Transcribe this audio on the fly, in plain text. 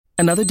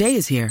Another day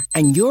is here,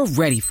 and you're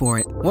ready for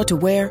it. What to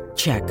wear?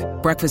 Check.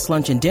 Breakfast,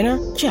 lunch, and dinner?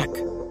 Check.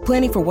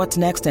 Planning for what's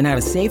next and how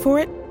to save for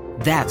it?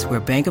 That's where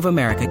Bank of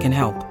America can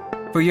help.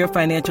 For your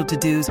financial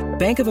to-dos,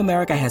 Bank of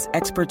America has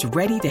experts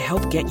ready to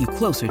help get you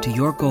closer to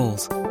your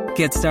goals.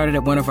 Get started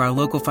at one of our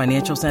local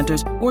financial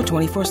centers or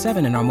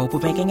 24/7 in our mobile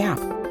banking app.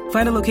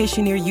 Find a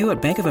location near you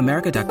at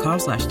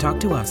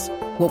bankofamerica.com/talktous.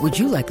 What would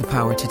you like the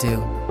power to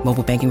do?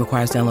 Mobile banking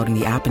requires downloading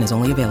the app and is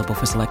only available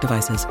for select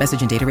devices.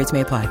 Message and data rates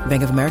may apply.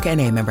 Bank of America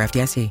N.A., member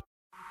FDIC.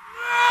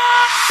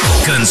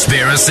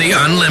 Conspiracy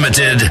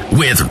Unlimited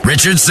with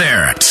Richard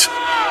Serrett.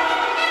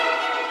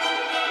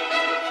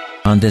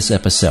 On this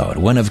episode,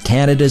 one of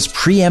Canada's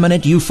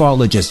preeminent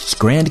ufologists,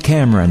 Grant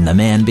Cameron, the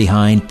man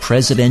behind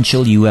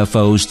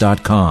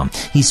presidentialufos.com.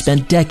 He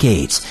spent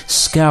decades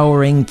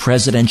scouring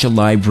presidential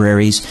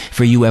libraries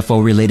for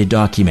UFO-related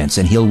documents,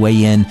 and he'll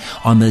weigh in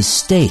on the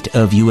state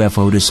of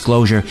UFO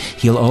disclosure.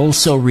 He'll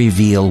also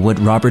reveal what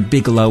Robert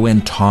Bigelow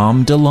and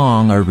Tom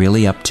DeLonge are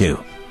really up to.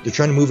 They're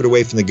trying to move it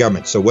away from the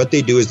government. So what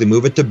they do is they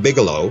move it to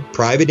Bigelow,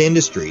 private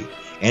industry,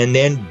 and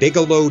then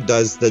Bigelow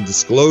does the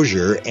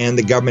disclosure and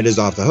the government is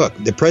off the hook.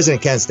 The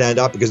president can't stand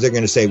up because they're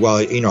going to say, well,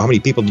 how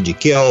many people did you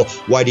kill?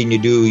 Why didn't you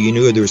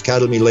knew there was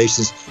cattle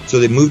mutilations. So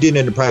they moved it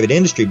into private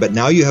industry. But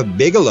now you have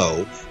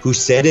Bigelow, who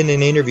said in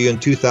an interview in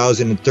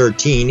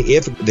 2013,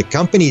 if the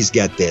companies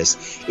get this,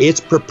 it's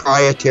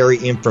proprietary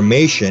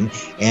information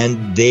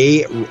and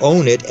they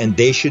own it and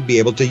they should be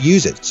able to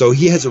use it. So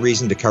he has a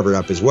reason to cover it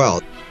up as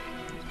well.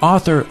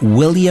 Author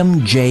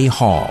William J.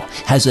 Hall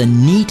has a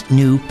neat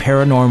new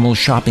paranormal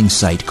shopping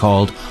site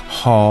called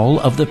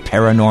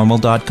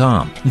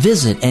halloftheparanormal.com.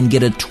 Visit and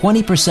get a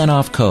 20%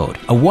 off code,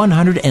 a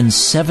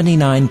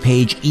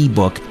 179-page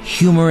ebook,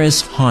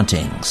 Humorous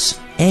Hauntings,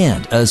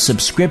 and a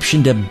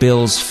subscription to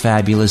Bill's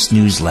fabulous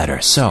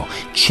newsletter. So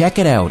check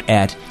it out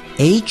at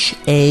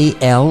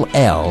HALL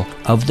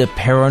of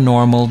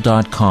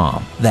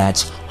theparanormal.com.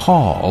 That's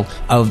Hall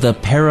of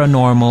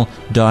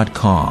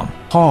theparanormal.com.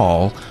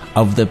 Hall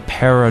of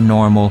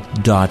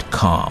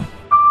theparanormal.com.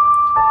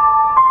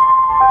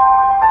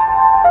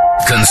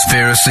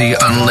 Conspiracy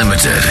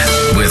Unlimited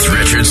with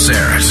Richard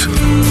Serrett.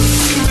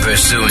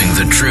 Pursuing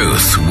the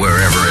truth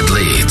wherever it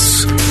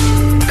leads.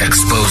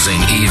 Exposing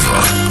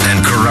evil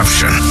and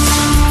corruption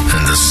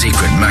and the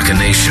secret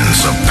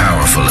machinations of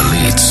powerful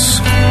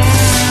elites.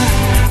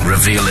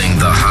 Revealing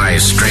the high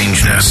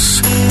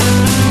strangeness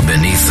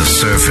beneath the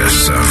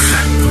surface of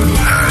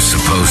our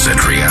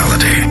supposed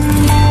reality.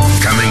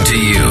 Coming to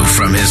you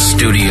from his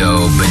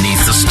studio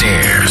beneath the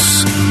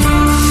stairs,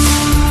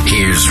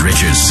 here's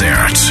Richard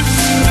Serrett.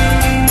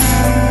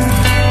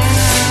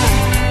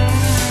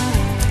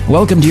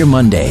 Welcome to your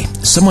Monday.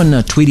 Someone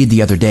tweeted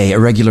the other day, a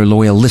regular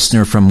loyal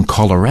listener from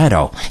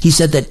Colorado. He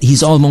said that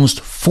he's almost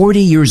 40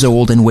 years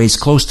old and weighs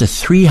close to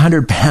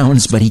 300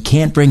 pounds, but he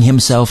can't bring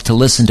himself to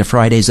listen to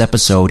Friday's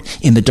episode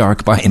in the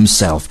dark by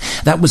himself.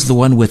 That was the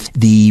one with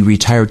the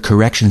retired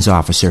corrections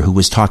officer who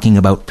was talking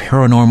about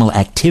paranormal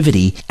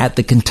activity at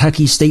the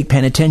Kentucky State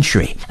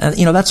Penitentiary.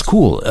 That's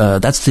cool.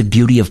 That's the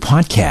beauty of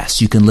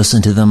podcasts. You can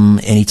listen to them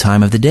any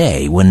time of the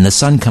day, when the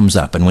sun comes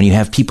up and when you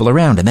have people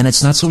around, and then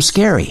it's not so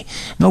scary.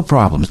 No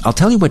problems. I'll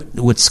tell you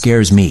what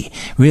scares me,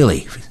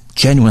 really,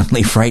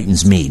 genuinely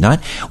frightens me. Not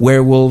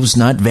werewolves,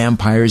 not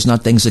vampires,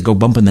 not things that go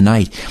bump in the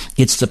night.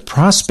 It's the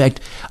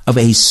prospect of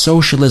a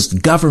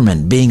socialist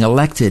government being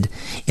elected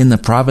in the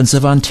province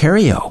of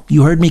Ontario.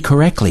 You heard me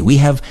correctly. We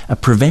have a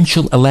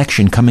provincial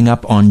election coming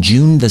up on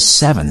June the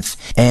 7th,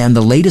 and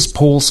the latest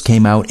polls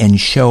came out and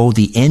show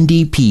the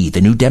NDP, the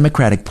New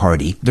Democratic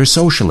Party, they're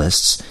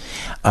socialists,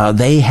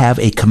 they have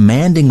a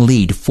commanding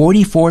lead,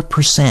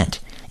 44%.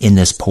 In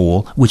this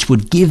poll, which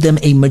would give them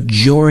a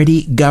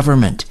majority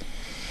government.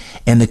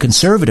 And the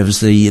Conservatives,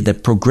 the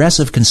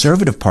Progressive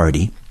Conservative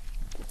Party,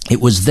 it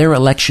was their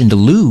election to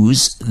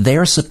lose.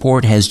 Their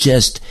support has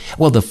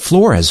the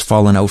floor has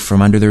fallen out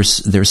from under their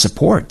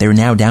support. They're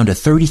now down to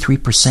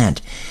 33%.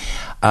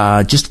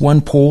 Just one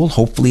poll,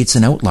 hopefully it's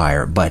an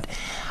outlier, but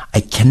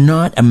I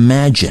cannot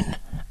imagine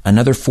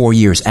another 4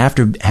 years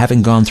after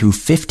having gone through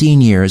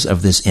 15 years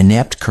of this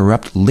inept,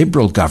 corrupt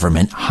Liberal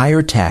government,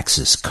 higher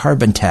taxes,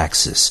 carbon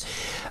taxes,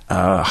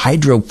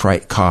 hydro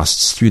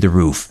costs through the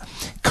roof,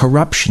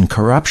 corruption.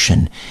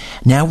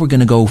 Now we're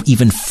going to go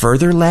even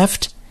further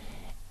left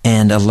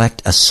and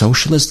elect a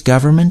socialist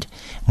government,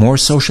 more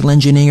social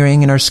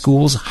engineering in our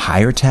schools,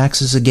 higher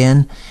taxes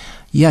again.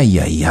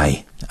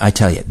 Yay. I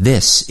tell you,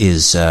 this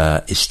is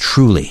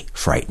truly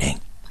frightening.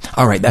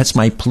 All right, that's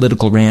my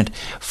political rant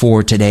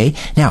for today.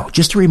 Now,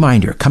 just a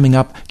reminder, coming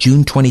up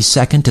June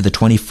 22nd to the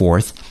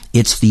 24th,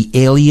 it's the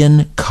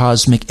Alien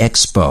Cosmic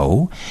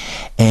Expo,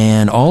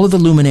 and all of the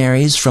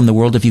luminaries from the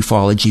world of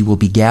ufology will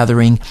be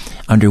gathering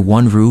under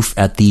one roof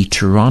at the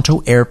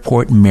Toronto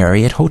Airport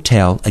Marriott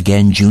Hotel,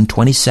 again, June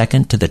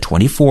 22nd to the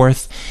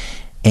 24th,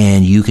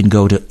 and you can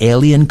go to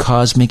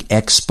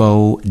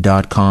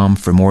aliencosmicexpo.com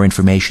for more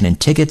information and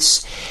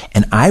tickets,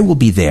 and I will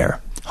be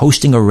there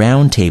hosting a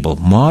roundtable,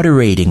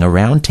 moderating a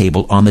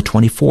roundtable on the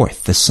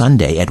 24th, the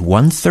Sunday at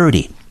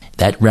 1:30.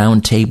 That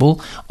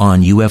roundtable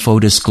on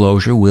UFO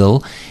disclosure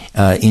will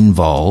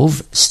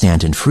involve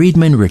Stanton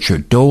Friedman,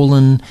 Richard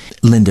Dolan,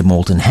 Linda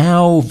Moulton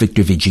Howe,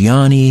 Victor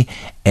Vigiani,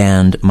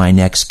 and my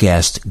next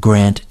guest,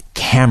 Grant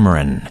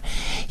Cameron.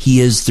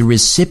 He is the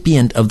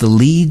recipient of the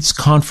Leeds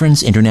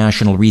Conference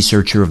International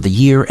Researcher of the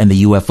Year and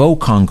the UFO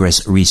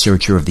Congress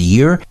Researcher of the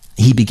Year.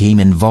 He became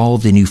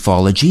involved in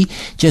ufology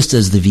just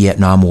as the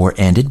Vietnam War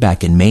ended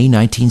back in May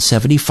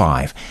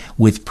 1975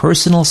 with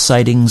personal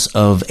sightings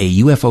of a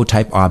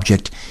UFO-type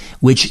object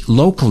which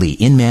locally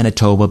in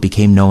Manitoba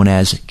became known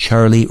as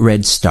Charlie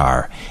Red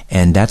Star.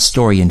 And that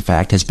story, in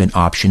fact, has been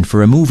optioned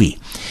for a movie.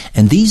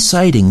 And these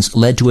sightings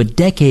led to a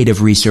decade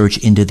of research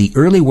into the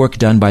early work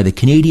done by the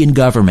Canadian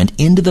government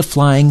into the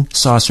flying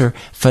saucer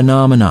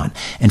phenomenon.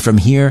 And from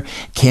here,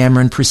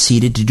 Cameron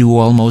proceeded to do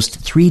almost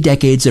 3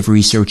 decades of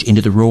research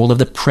into the role of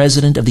the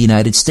President of the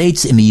United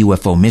States in the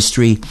UFO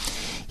mystery.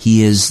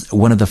 He is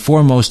one of the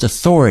foremost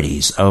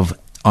authorities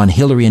on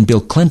Hillary and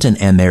Bill Clinton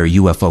and their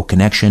UFO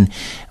connection.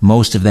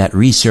 Most of that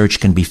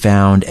research can be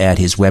found at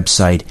his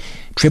website,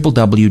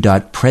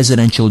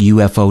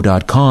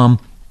 www.presidentialufo.com.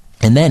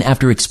 And then,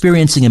 after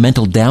experiencing a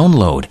mental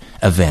download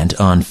event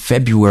on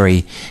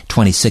February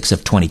 26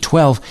 of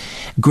 2012,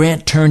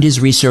 Grant turned his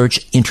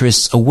research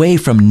interests away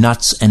from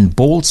nuts and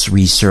bolts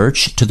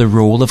research to the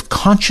role of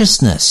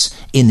consciousness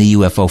in the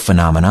UFO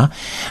phenomena.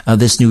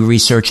 This new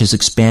research has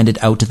expanded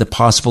out to the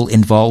possible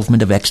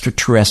involvement of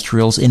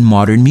extraterrestrials in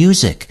modern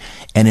music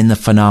and in the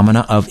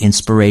phenomena of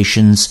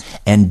inspirations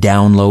and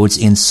downloads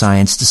in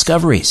science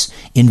discoveries,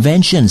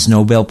 inventions,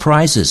 Nobel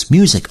Prizes,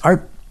 music,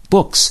 art,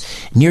 books,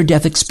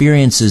 near-death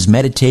experiences,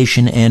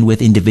 meditation, and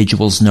with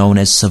individuals known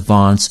as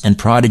savants and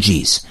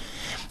prodigies.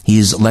 He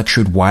has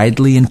lectured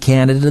widely in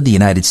Canada, the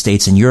United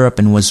States, and Europe,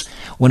 and was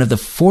one of the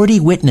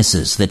 40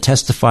 witnesses that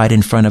testified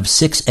in front of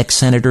 6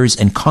 ex-senators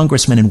and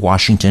congressmen in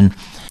Washington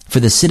for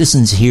the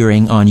citizens'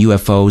 hearing on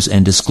UFOs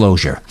and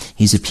disclosure.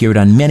 He's appeared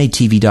on many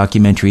TV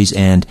documentaries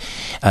and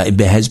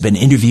has been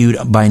interviewed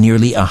by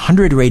nearly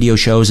 100 radio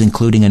shows,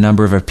 including a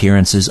number of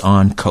appearances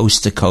on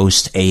Coast to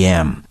Coast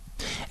AM.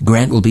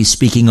 Grant will be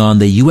speaking on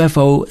the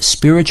UFO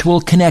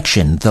spiritual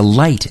connection, the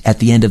light at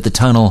the end of the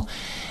tunnel,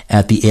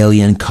 at the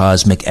Alien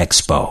Cosmic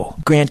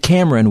Expo. Grant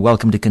Cameron,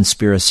 welcome to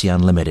Conspiracy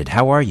Unlimited.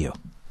 How are you?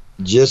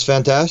 Just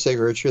fantastic,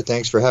 Richard.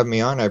 Thanks for having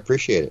me on. I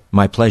appreciate it.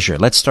 My pleasure.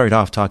 Let's start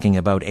off talking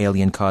about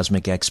Alien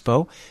Cosmic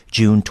Expo,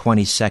 June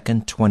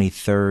 22nd,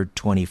 23rd,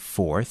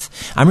 24th.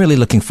 I'm really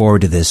looking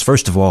forward to this.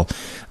 First of all,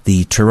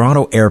 the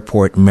Toronto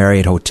Airport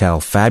Marriott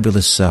Hotel,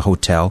 fabulous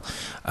hotel,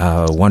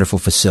 wonderful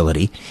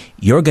facility.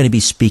 You're going to be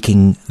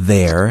speaking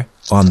there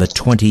on the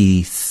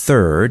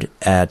 23rd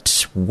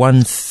at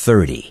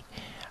 1:30.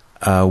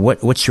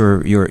 What's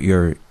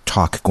your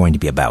talk going to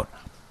be about?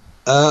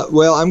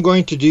 Well, I'm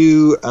going to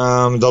do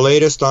the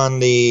latest on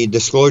the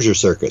disclosure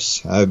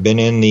circus. I've been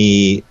in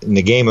the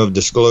game of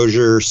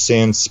disclosure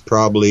since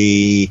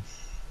probably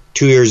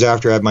 2 years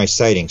after I had my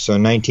sighting. So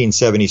in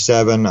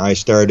 1977, I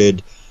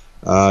started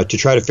to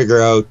try to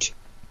figure out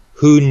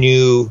who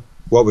knew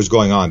what was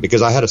going on,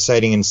 because I had a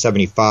sighting in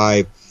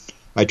 75.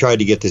 I tried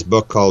to get this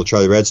book called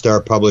Charlie Red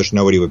Star published.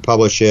 Nobody would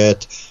publish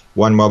it.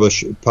 One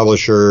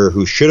publisher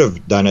who should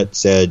have done it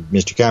said,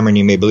 "Mr. Cameron,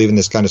 you may believe in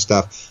this kind of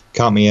stuff.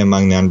 Count me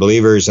among the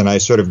unbelievers." And I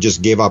sort of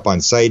just gave up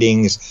on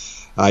sightings.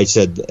 I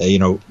said,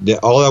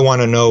 all I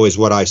want to know is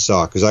what I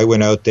saw, because I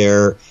went out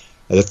there.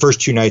 The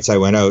first 2 nights I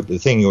went out, the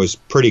thing was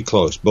pretty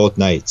close, both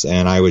nights.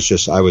 And I was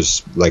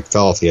like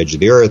fell off the edge of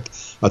the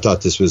earth. I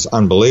thought this was an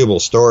unbelievable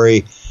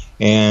story.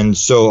 And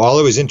so all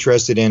I was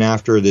interested in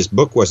after this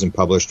book wasn't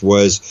published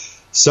was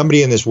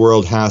somebody in this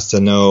world has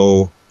to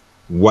know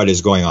what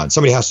is going on.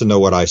 Somebody has to know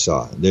what I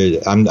saw.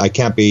 I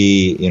can't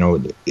be,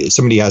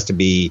 somebody has to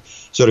be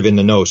sort of in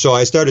the know. So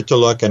I started to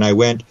look, and I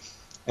went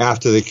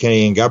after the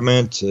Canadian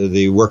government,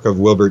 the work of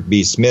Wilbert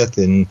B. Smith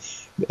in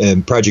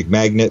Project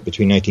Magnet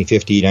between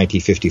 1950 and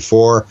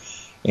 1954.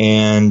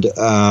 And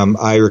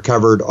I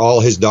recovered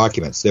all his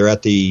documents. They're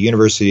at the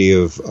University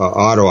of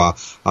Ottawa.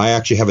 I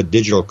actually have a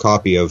digital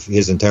copy of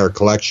his entire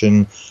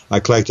collection. I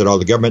collected all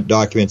the government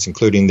documents,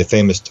 including the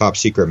famous top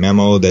secret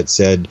memo that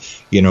said,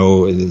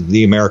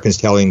 the Americans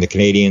telling the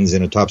Canadians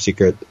in a top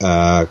secret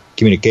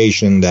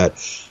communication that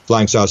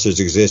flying saucers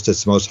exist.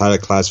 It's the most highly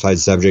classified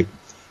subject,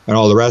 and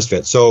all the rest of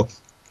it. So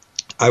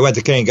I went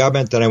to Canadian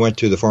government, then I went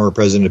to the former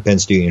president of Penn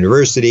State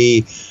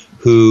University,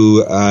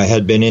 who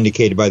had been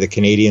indicated by the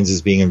Canadians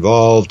as being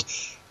involved,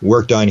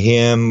 worked on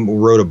him,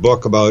 wrote a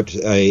book about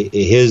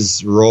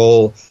his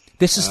role.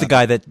 This is the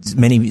guy that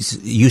many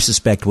you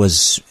suspect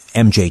was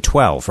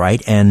MJ-12,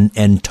 right?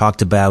 And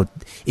talked about,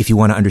 if you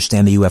want to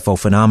understand the UFO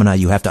phenomena,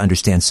 you have to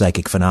understand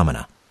psychic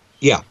phenomena.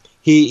 Yeah.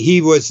 He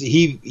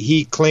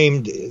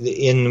claimed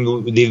in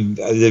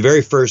the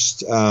very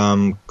first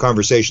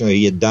conversation that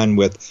he had done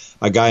with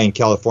a guy in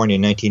California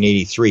in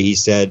 1983, he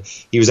said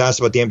he was asked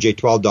about the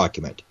MJ-12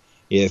 document.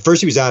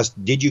 First, he was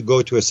asked, did you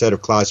go to a set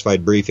of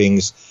classified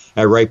briefings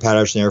at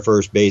Wright-Patterson Air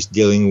Force Base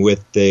dealing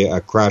with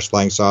the crashed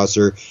flying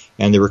saucer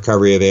and the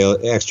recovery of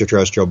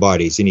extraterrestrial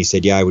bodies? And he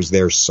said, yeah, I was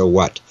there, so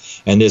what?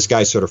 And this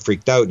guy sort of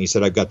freaked out, and he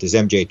said, I've got this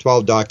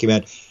MJ-12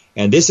 document.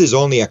 And this is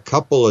only a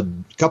couple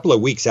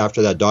of weeks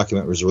after that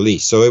document was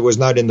released. So it was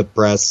not in the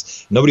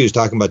press. Nobody was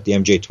talking about the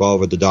MJ-12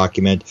 or the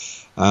document.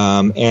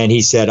 And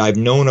he said, I've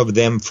known of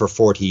them for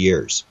 40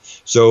 years.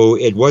 So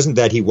it wasn't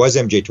that he was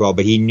MJ-12,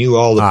 but he knew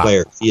all the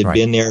players. He had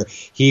been there.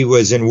 He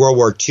was in World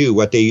War II.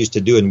 What they used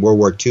to do in World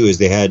War II is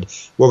they had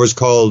what was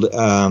called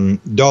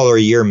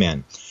dollar-a-year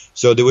men.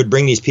 So they would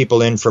bring these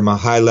people in from a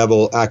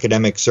high-level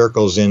academic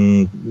circles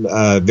in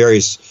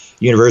various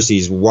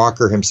universities.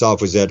 Walker himself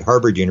was at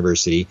Harvard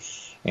University.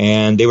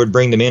 And they would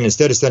bring them in.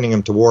 Instead of sending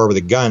them to war with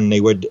a gun,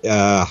 they would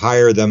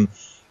hire them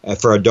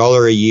for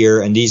 $1 a year,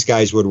 and these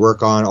guys would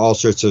work on all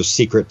sorts of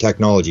secret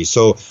technology.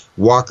 So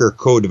Walker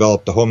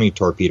co-developed the homing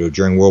torpedo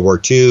during World War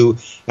II.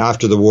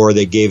 After the war,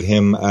 they gave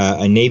him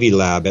a Navy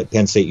lab at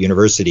Penn State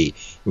University,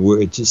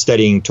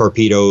 studying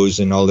torpedoes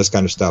and all this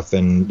kind of stuff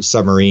and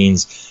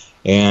submarines.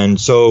 And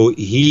so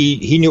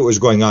he knew what was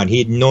going on. He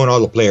had known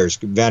all the players,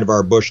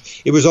 Vannevar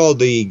Bush. It was all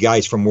the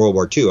guys from World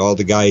War II, all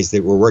the guys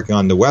that were working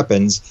on the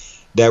weapons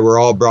that were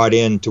all brought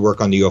in to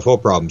work on the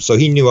UFO problem. So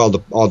he knew all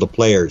the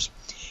players.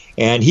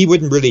 And he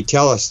wouldn't really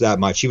tell us that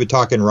much. He would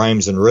talk in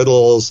rhymes and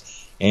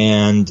riddles.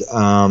 And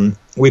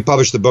we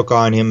published the book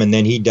on him, and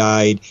then he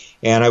died.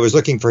 And I was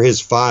looking for his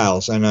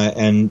files,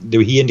 and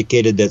he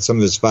indicated that some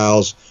of his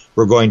files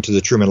were going to the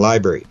Truman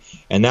Library.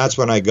 And that's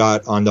when I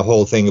got on the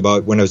whole thing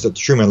about when I was at the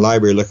Truman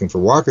Library looking for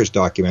Walker's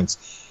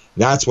documents.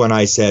 That's when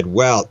I said,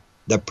 well,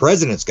 the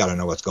president's got to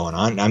know what's going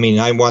on. I mean,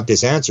 I want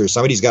this answer.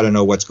 Somebody's got to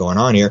know what's going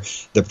on here.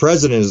 The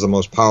president is the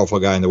most powerful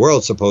guy in the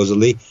world,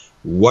 supposedly.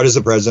 What does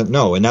the president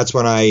know? And that's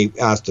when I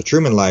asked the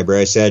Truman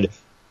Library. I said,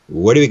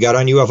 what do we got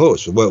on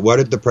UFOs? What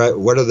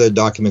are the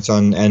documents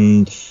on?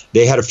 And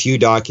they had a few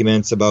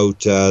documents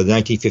about the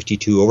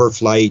 1952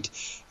 overflight,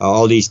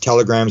 all these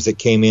telegrams that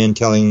came in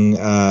telling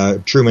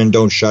Truman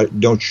don't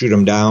shoot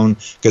him down,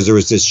 because there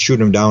was this shoot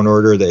him down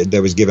order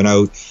that was given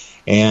out.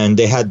 And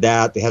they had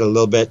that. They had a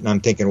little bit, and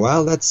I'm thinking,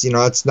 well, that's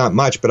not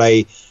much. But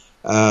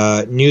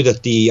I knew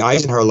that the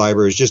Eisenhower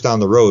Library is just down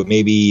the road,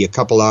 maybe a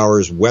couple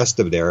hours west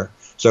of there.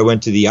 So I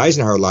went to the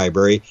Eisenhower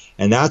Library,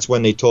 and that's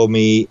when they told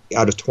me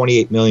out of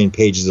 28 million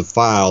pages of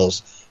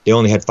files, they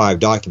only had 5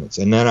 documents.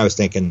 And then I was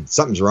thinking,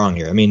 something's wrong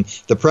here. I mean,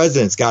 the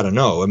president's got to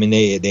know. I mean,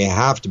 they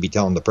have to be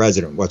telling the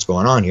president what's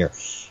going on here.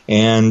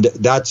 And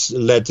that's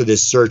led to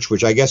this search,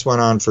 which I guess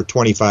went on for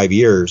 25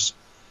 years,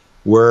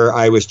 where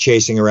I was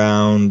chasing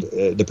around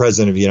the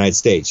president of the United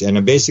States.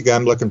 And basically,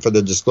 I'm looking for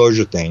the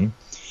disclosure thing.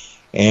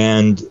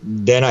 And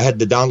then I had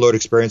the download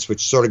experience,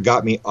 which sort of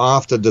got me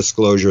off the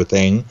disclosure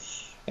thing.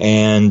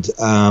 And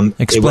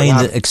explain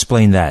that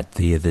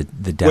the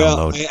download.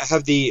 Well, I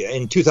have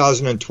in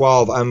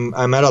 2012.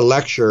 I'm at a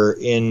lecture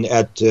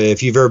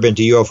if you've ever been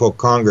to UFO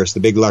Congress, the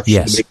big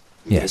lecture,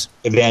 yes,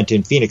 event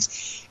in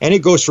Phoenix, and it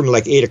goes from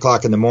like 8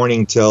 o'clock in the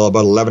morning till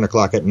about 11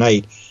 o'clock at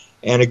night.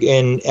 And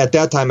again, at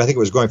that time, I think it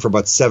was going for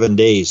about 7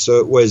 days.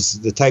 So it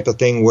was the type of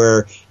thing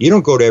where you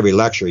don't go to every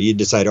lecture. You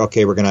decide,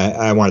 okay,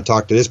 I want to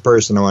talk to this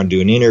person. I want to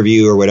do an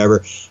interview or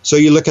whatever. So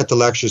you look at the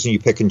lectures and you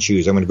pick and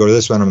choose. I'm going to go to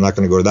this one. I'm not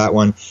going to go to that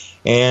one.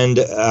 And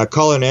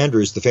Colin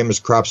Andrews, the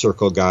famous crop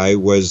circle guy,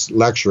 was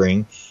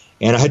lecturing.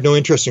 And I had no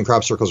interest in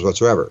crop circles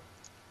whatsoever.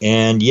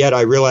 And yet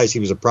I realized he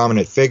was a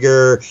prominent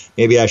figure.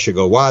 Maybe I should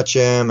go watch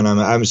him. And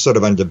I'm sort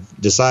of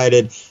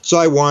undecided. So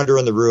I wander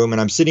in the room,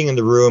 and I'm sitting in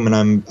the room,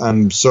 and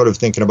I'm sort of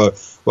thinking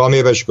about, well,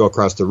 maybe I should go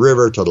across the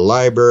river to the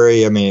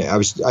library. I mean,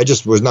 I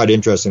just was not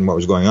interested in what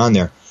was going on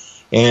there.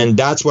 And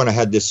that's when I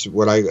had this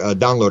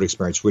download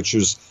experience, which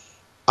was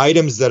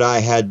items that I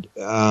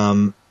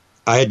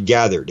had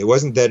gathered. It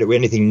wasn't that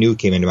anything new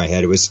came into my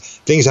head. It was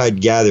things I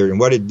had gathered. And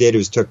what it did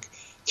was took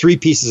 3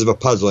 pieces of a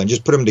puzzle and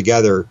just put them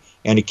together.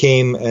 And it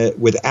came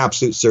with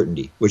absolute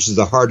certainty, which is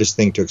the hardest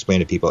thing to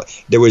explain to people.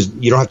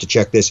 You don't have to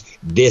check this.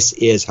 This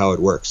is how it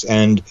works.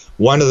 And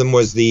one of them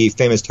was the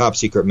famous top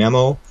secret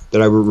memo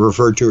that I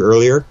referred to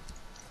earlier,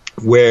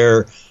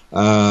 where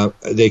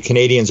the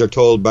Canadians are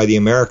told by the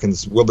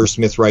Americans. Wilbur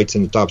Smith writes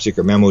in the top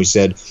secret memo, he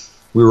said,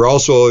 we were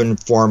also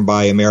informed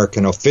by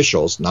American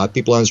officials, not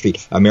people on the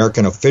street,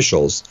 American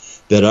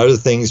officials, that other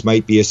things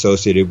might be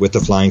associated with the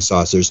flying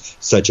saucers,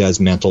 such as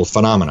mental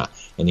phenomena.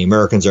 And the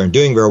Americans aren't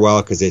doing very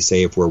well because they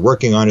say if we're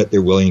working on it,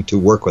 they're willing to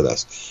work with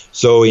us.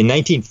 So in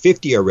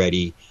 1950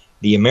 already,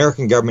 the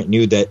American government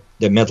knew that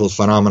the mental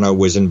phenomena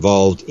was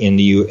involved in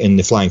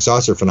the flying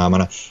saucer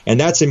phenomena. And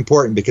that's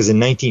important because in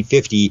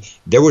 1950,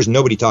 there was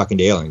nobody talking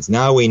to aliens.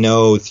 Now we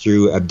know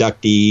through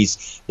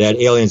abductees that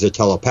aliens are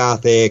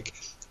telepathic.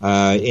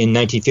 In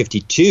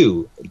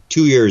 1952,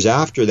 2 years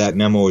after that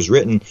memo was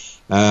written,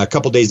 a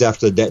couple days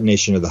after the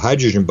detonation of the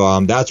hydrogen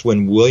bomb, that's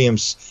when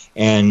Williams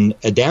and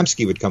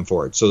Adamski would come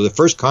forward. So the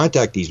first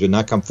contactees would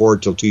not come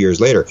forward till 2 years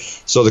later.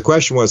 So the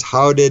question was,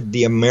 how did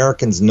the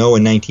Americans know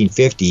in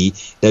 1950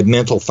 that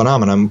mental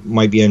phenomena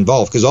might be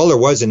involved? Because all there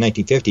was in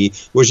 1950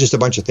 was just a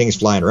bunch of things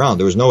flying around.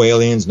 There was no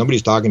aliens. Nobody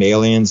was talking to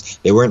aliens.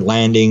 They weren't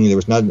landing. There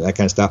was none of that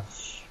kind of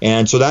stuff.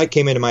 And so that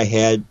came into my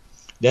head.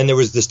 Then there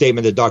was the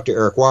statement that Dr.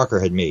 Eric Walker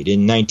had made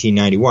in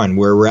 1991,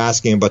 where we're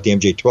asking about the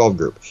MJ-12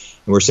 group.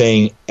 And we're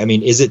saying, I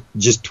mean, is it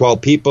just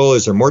 12 people?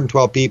 Is there more than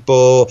 12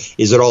 people?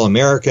 Is it all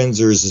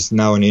Americans, or is this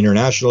now an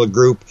international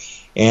group?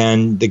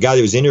 And the guy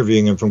that was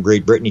interviewing him from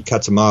Great Britain, he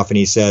cuts him off and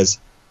he says,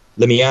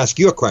 let me ask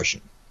you a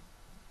question.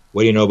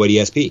 What do you know about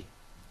ESP?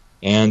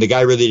 And the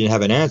guy really didn't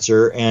have an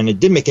answer, and it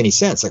didn't make any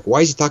sense. Like,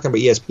 why is he talking about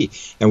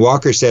ESP? And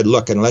Walker said,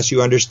 look, unless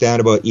you understand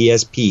about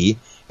ESP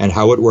and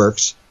how it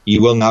works,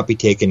 you will not be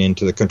taken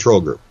into the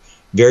control group.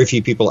 Very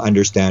few people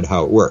understand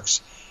how it works.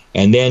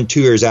 And then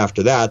 2 years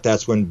after that,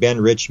 that's when Ben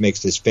Rich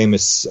makes this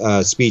famous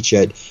speech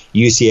at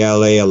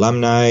UCLA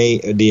alumni,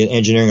 the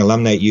engineering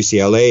alumni at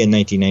UCLA in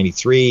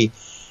 1993.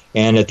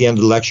 And at the end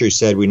of the lecture, he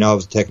said, we now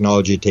have the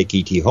technology to take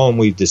ET home.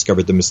 We've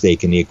discovered the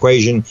mistake in the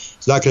equation.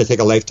 It's not going to take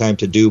a lifetime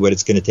to do, but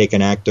it's going to take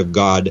an act of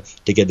God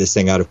to get this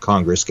thing out of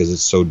Congress because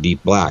it's so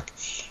deep black.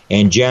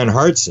 And Jan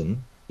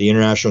Hartson, the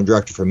international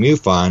director from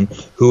MUFON,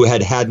 who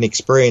had an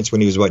experience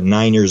when he was about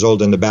 9 years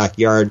old in the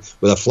backyard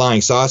with a flying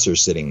saucer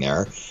sitting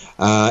there,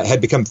 had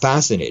become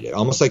fascinated,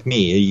 almost like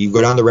me. You go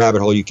down the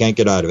rabbit hole, you can't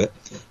get out of it.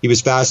 He was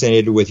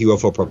fascinated with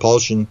UFO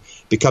propulsion,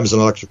 becomes an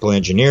electrical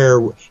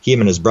engineer. He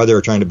and his brother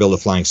are trying to build a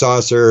flying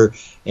saucer,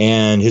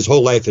 and his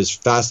whole life is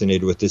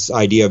fascinated with this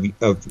idea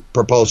of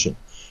propulsion.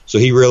 So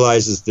he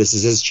realizes this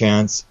is his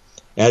chance.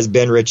 As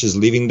Ben Rich is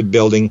leaving the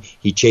building,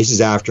 he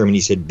chases after him and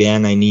he said,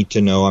 Ben, I need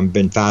to know. I've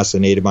been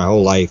fascinated my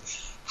whole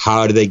life.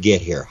 How do they get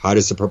here? How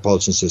does the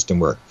propulsion system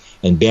work?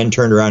 And Ben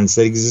turned around and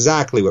said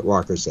exactly what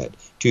Walker said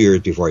 2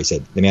 years before. He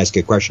said, let me ask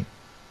you a question.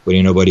 What do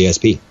you know about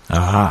ESP?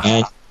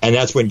 Uh-huh. And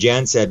that's when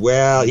Jan said,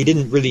 well,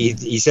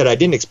 he said, I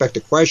didn't expect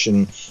a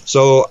question.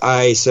 So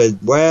I said,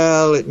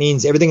 well, it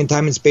means everything in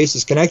time and space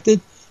is connected.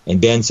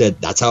 And Ben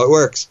said, that's how it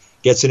works.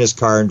 Gets in his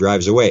car and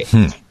drives away.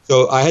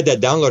 So I had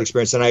that download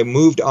experience, and I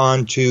moved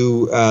on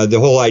to the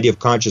whole idea of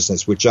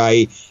consciousness, which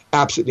I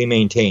absolutely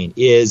maintain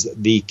is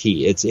the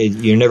key.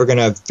 You're never going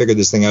to figure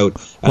this thing out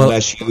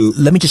unless you...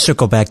 Let me just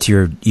circle back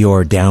to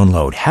your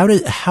download.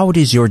 How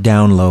does your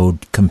download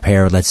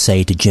compare, let's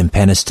say, to Jim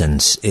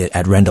Peniston's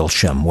at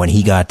Rendlesham when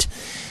he got,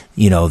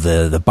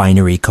 the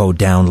binary code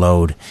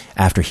download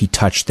after he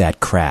touched that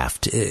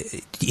craft?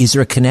 Is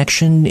there a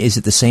connection? Is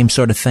it the same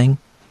sort of thing?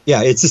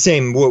 Yeah, it's the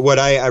same.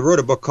 I wrote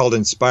a book called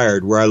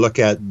Inspired, where I look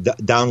at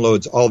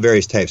downloads, all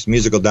various types,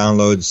 musical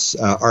downloads,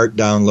 art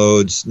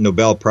downloads,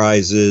 Nobel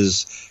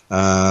Prizes,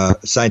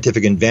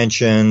 scientific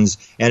inventions,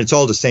 and it's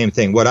all the same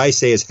thing. What I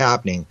say is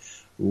happening.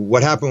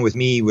 What happened with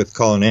me with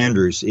Colin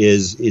Andrews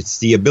is it's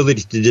the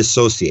ability to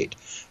dissociate.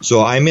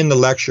 So I'm in the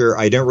lecture,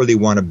 I don't really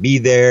want to be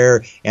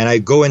there, and I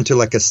go into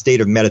like a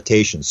state of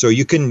meditation. So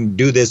you can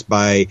do this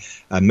by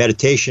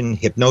meditation,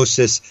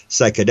 hypnosis,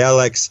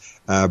 psychedelics,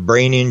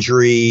 brain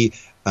injury.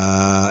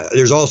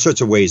 There's all sorts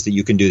of ways that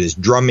you can do this.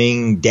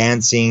 Drumming,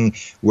 dancing,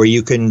 where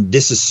you can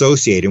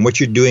disassociate. And what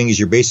you're doing is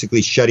you're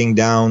basically shutting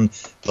down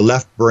the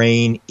left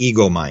brain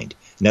ego mind.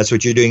 And that's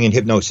what you're doing in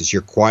hypnosis.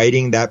 You're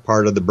quieting that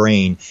part of the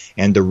brain,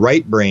 and the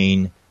right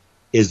brain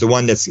is the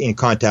one that's in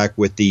contact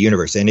with the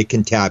universe, and it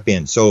can tap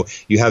in. So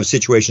you have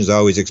situations I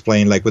always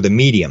explain, like with a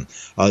medium.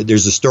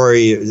 There's a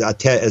story,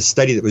 a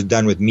study that was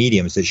done with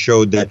mediums that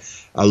showed that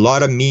a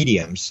lot of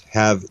mediums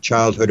have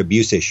childhood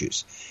abuse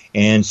issues.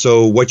 And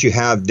so what you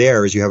have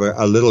there is you have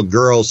a little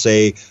girl,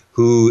 say,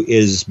 who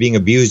is being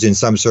abused in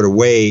some sort of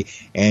way,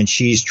 and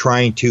she's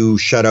trying to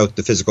shut out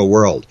the physical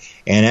world.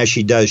 And as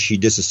she does, she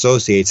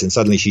disassociates, and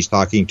suddenly she's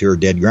talking to her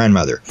dead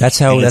grandmother. That's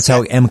how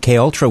MK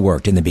Ultra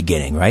worked in the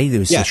beginning, right? It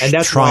was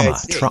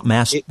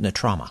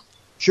trauma.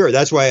 Sure,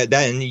 that's why.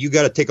 And you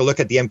got to take a look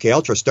at the MK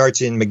Ultra.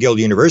 Starts in McGill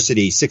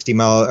University,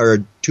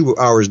 2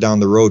 hours down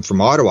the road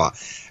from Ottawa.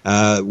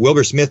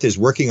 Wilbur Smith is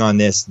working on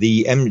this.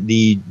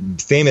 The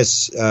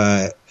famous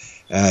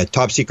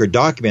top secret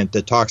document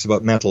that talks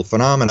about mental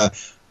phenomena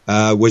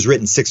was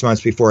written 6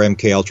 months before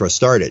MK Ultra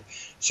started.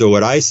 So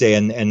what I say,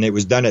 and it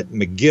was done at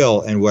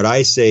McGill, and what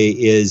I say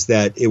is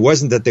that it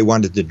wasn't that they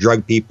wanted to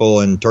drug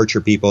people and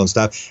torture people and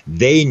stuff.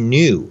 They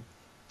knew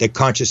that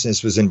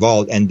consciousness was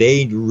involved, and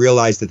they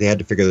realized that they had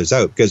to figure this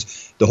out,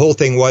 because the whole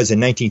thing was in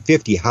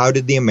 1950, how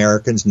did the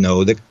Americans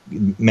know that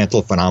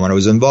mental phenomena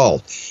was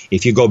involved?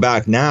 If you go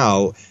back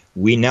now,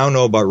 we now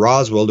know about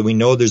Roswell, and we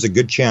know there's a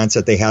good chance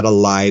that they had a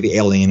live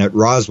alien at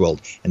Roswell.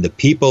 And the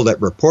people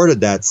that reported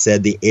that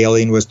said the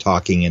alien was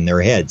talking in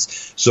their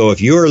heads. So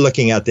if you're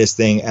looking at this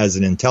thing as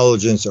an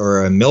intelligence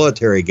or a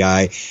military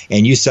guy,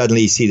 and you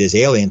suddenly see this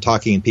alien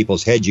talking in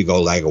people's heads, you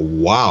go like,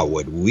 wow,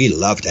 would we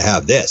love to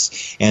have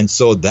this? And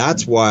so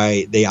that's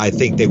why I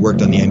think they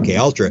worked on the MK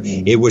Ultra.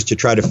 It was to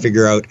try to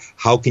figure out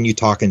how can you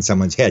talk in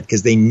someone's head,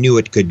 because they knew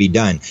it could be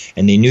done,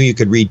 and they knew you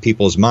could read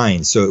people's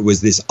minds. So it was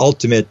this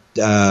ultimate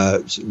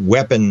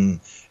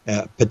weapon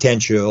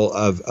potential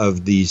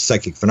of the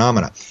psychic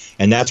phenomena.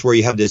 And that's where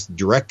you have this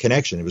direct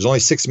connection. It was only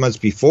 6 months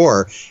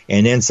before,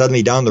 and then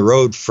suddenly down the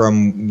road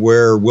from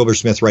where Wilbur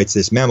Smith writes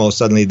this memo,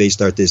 suddenly they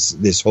start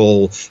this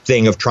whole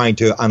thing of trying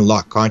to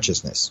unlock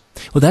consciousness.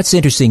 Well, that's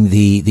interesting,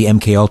 the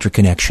MK Ultra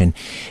connection,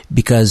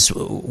 because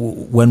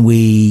when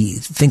we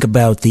think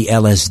about the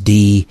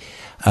LSD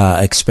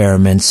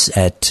experiments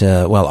at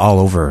all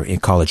over in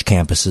college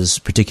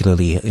campuses,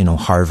 particularly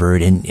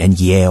Harvard and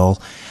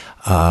Yale.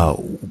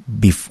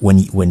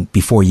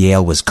 Before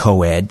Yale was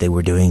co-ed, they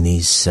were doing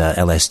these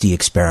LSD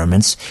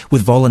experiments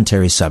with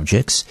voluntary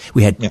subjects.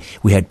 We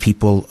had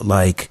people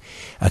like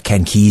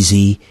Ken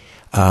Kesey,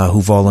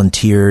 who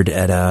volunteered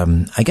at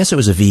I guess it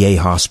was a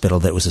VA hospital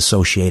that was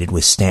associated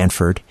with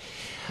Stanford.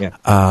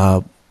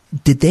 Yeah.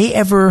 Did they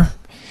ever?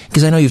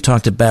 Because I know you've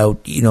talked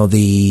about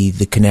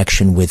the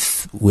connection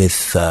with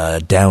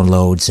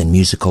downloads and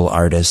musical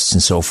artists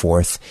and so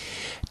forth.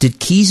 Did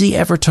Kesey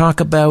ever talk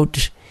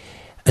about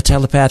a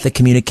telepathic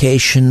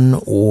communication,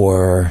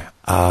 or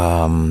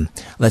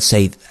let's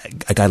say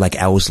a guy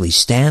like Owsley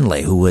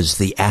Stanley, who was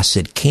the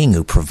acid king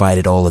who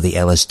provided all of the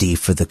LSD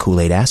for the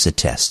Kool-Aid acid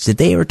tests? Did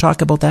they ever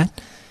talk about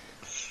that?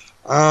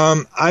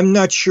 I'm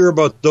not sure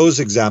about those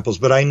examples,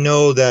 but I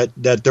know that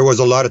there was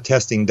a lot of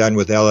testing done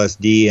with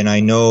LSD, and I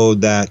know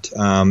that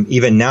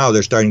even now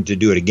they're starting to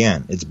do it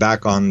again. It's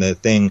back on the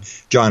thing.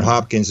 John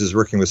Hopkins is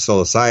working with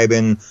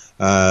psilocybin.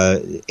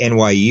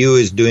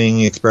 NYU is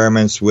doing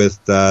experiments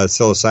with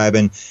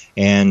psilocybin,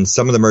 and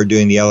some of them are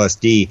doing the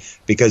LSD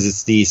because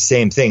it's the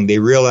same thing. They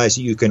realize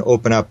that you can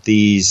open up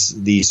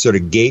these sort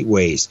of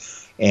gateways.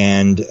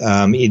 And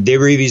they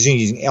were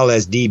using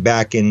LSD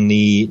back in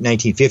the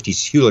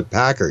 1950s.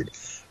 Hewlett-Packard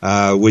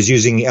was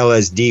using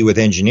LSD with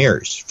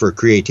engineers for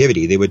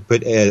creativity. They would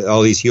put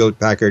all these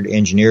Hewlett-Packard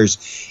engineers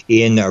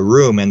in a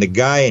room, and the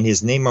guy, and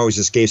his name always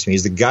escapes me,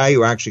 is the guy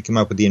who actually came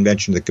up with the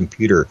invention of the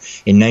computer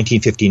in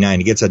 1959.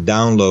 He gets a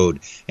download,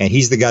 and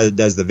he's the guy that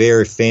does the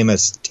very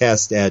famous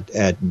test at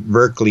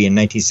Berkeley in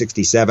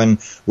 1967,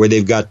 where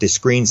they've got the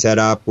screen set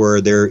up where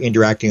they're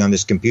interacting on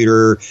this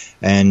computer,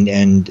 and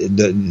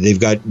they've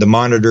got the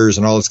monitors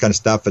and all this kind of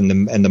stuff, and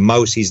the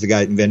mouse. He's the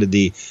guy that invented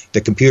the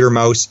computer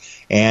mouse,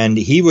 and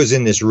he was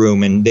in this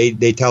room, and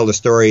they tell the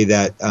story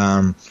that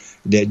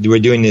that we're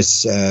doing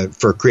this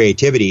for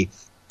creativity.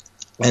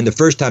 And the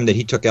first time that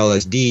he took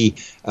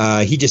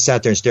LSD, he just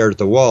sat there and stared at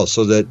the wall.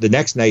 So the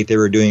next night they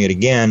were doing it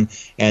again,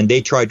 and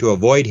they tried to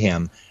avoid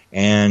him.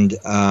 And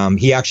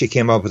he actually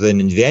came up with an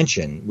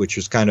invention, which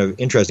was kind of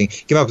interesting.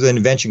 He came up with an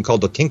invention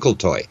called the Tinkle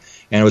Toy,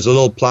 and it was a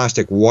little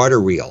plastic water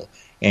wheel.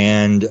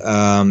 And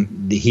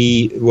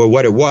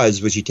what it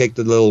was you take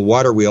the little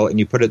water wheel and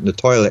you put it in the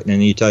toilet, and then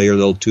you tell your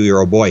little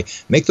 2-year-old boy,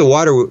 make the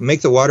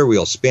water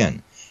wheel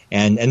spin.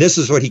 And this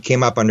is what he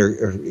came up under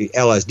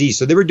LSD.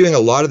 So they were doing a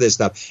lot of this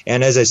stuff.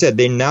 And as I said,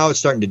 they're now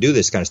starting to do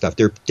this kind of stuff.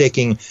 They're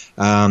taking,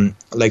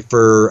 like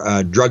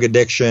for drug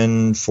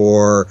addiction,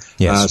 for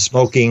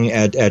smoking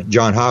at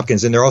John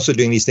Hopkins. And they're also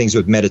doing these things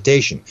with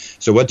meditation.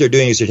 So what they're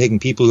doing is they're taking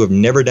people who have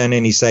never done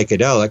any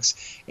psychedelics,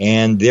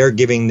 and they're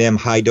giving them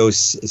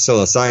high-dose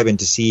psilocybin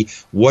to see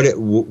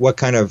what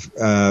kind of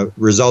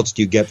results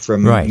do you get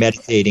from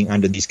meditating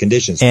under these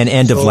conditions. And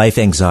end-of-life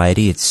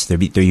anxiety,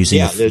 they're using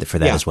it for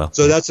that as well.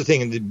 So that's the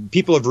thing.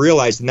 People have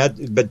realized,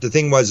 but the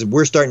thing was,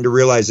 we're starting to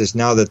realize this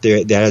now that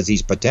that has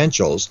these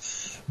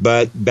potentials.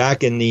 But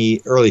back in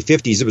the early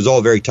 50s, it was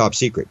all very top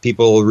secret.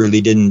 People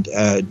really didn't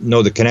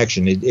know the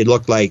connection. It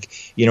looked like,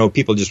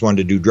 people just wanted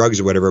to do drugs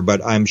or whatever.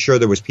 But I'm sure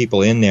there was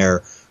people in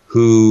there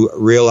who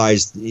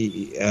realized,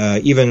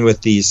 even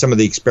with some of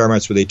the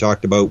experiments where they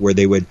talked about where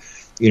they would,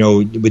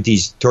 with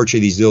these torture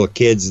these little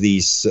kids,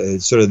 these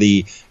sort of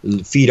the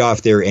feed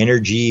off their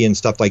energy and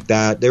stuff like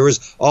that. There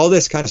was all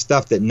this kind of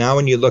stuff that now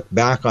when you look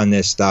back on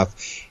this stuff,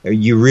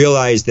 you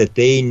realize that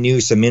they knew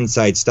some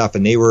inside stuff,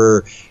 and they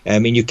were,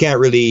 you can't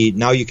really,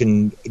 now you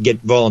can get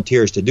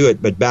volunteers to do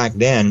it, but back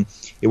then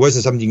it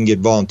wasn't something you can get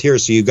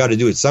volunteers, so you got to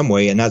do it some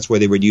way, and that's where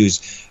they would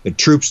use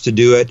troops to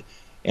do it.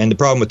 And the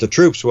problem with the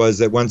troops was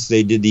that once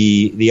they did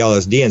the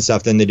LSD and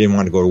stuff, then they didn't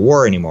want to go to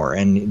war anymore,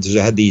 and they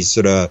had these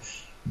sort of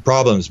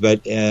problems.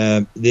 But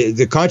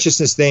the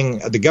consciousness thing,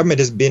 the government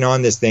has been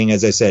on this thing,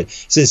 as I said,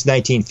 since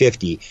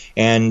 1950.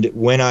 And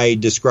when I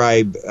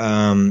describe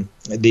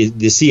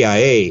the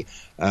CIA,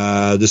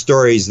 the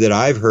stories that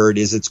I've heard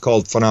is it's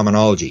called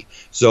phenomenology.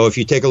 So if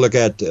you take a look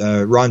at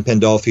Ron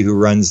Pandolfi, who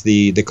runs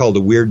they call it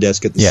the Weird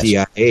Desk at the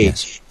CIA,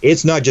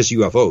 it's not just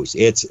UFOs.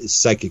 It's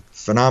psychic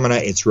phenomena.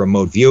 It's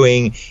remote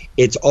viewing.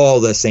 It's all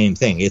the same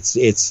thing. It's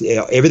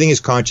everything is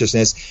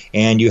consciousness,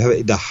 and you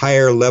have the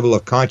higher level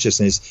of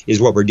consciousness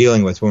is what we're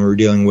dealing with when we're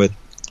dealing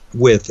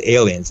with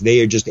aliens.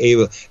 They are just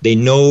able. They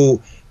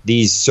know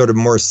these sort of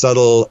more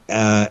subtle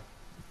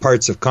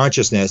parts of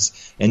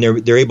consciousness, and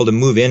they're able to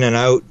move in and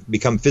out,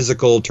 become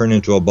physical, turn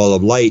into a ball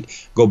of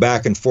light, go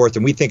back and forth,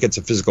 and we think it's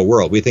a physical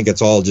world. We think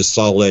it's all just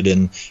solid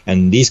and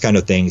these kind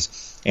of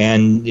things.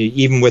 And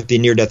even with the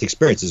near-death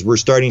experiences, we're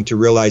starting to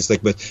realize,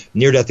 like with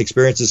near-death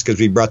experiences, because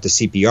we brought the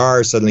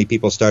CPR, suddenly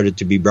people started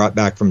to be brought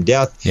back from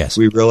death. Yes.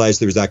 We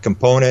realized there's that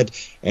component.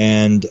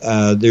 And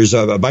there's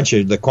a bunch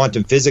of the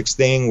quantum physics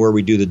thing where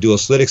we do the dual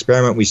slit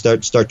experiment. We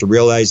start to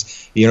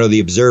realize,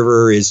 the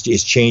observer is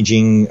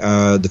changing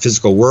the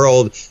physical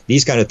world,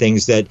 these kind of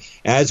things, that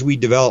as we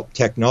develop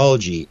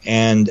technology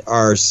and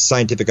our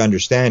scientific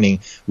understanding,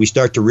 we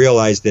start to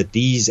realize that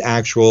these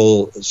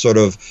actual sort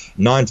of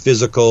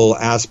non-physical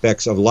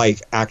aspects of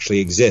life actually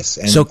exists.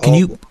 And so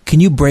can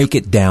you break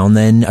it down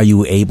then? Are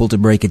you able to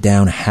break it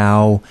down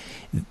how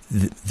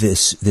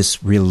this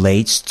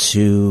relates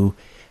to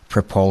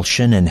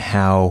propulsion and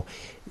how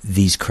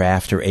these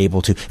craft are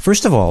able to?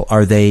 First of all,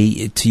 are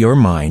they, to your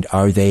mind,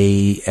 are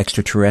they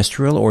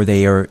extraterrestrial or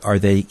are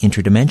they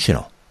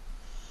interdimensional?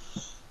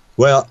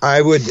 Well,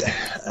 I would,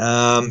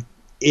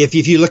 if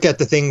you look at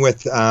the thing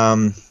with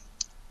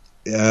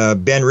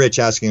Ben Rich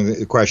asking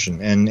the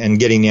question and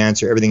getting the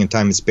answer, everything in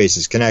time and space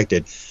is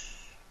connected.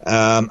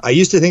 I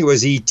used to think it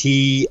was ET.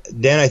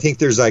 Then I think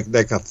there's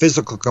like a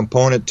physical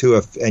component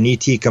to an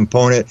ET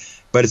component,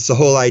 but it's the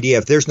whole idea.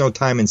 If there's no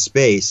time and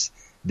space,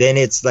 then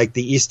it's like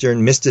the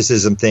Eastern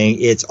mysticism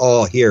thing. It's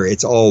all here.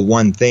 It's all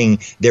one thing.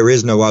 There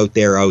is no out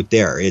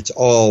there. It's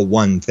all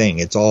one thing.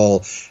 It's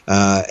all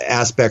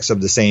aspects of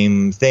the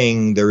same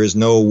thing. There is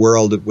no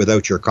world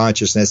without your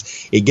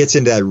consciousness. It gets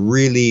into that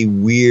really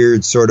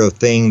weird sort of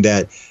thing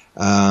that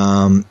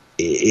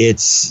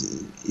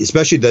it's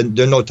especially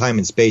the no time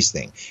and space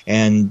thing.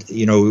 And,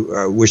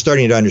 we're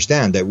starting to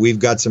understand that we've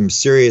got some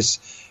serious,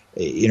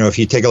 if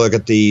you take a look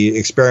at the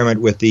experiment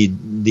with the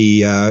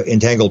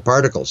entangled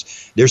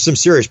particles, there's some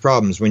serious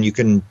problems when you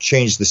can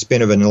change the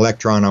spin of an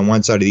electron on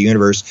one side of the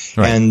universe,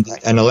 right, and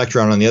an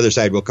electron on the other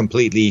side will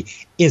completely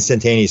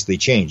instantaneously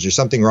change. There's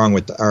something wrong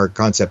with our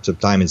concepts of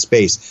time and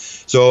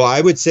space. So I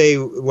would say,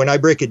 when I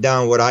break it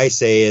down, what I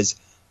say is,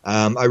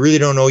 I really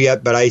don't know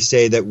yet, but I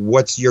say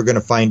that you're going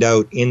to find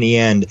out in the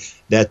end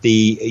that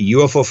the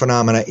UFO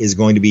phenomena is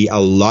going to be a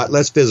lot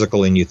less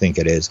physical than you think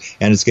it is,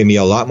 and it's going to be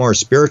a lot more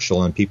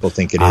spiritual than people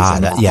think it is.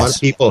 And a lot of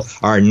people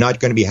are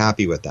not going to be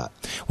happy with that.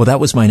 Well, that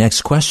was my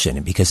next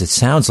question, because it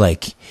sounds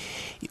like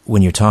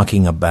when you're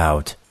talking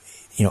about,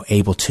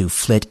 able to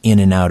flit in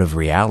and out of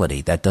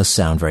reality, that does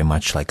sound very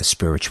much like a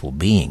spiritual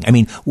being. I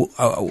mean,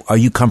 are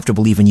you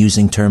comfortable even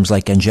using terms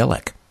like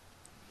angelic?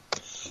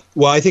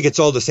 Well, I think it's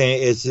all the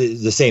same. It's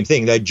the same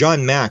thing. That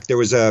John Mack, there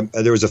was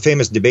a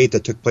famous debate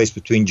that took place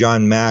between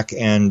John Mack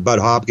and Bud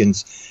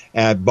Hopkins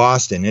at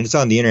Boston, and it's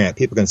on the internet.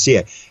 People can see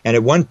it. And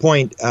at one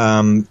point,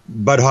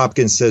 Bud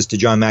Hopkins says to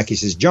John Mack, he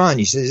says, "John,"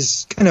 he says,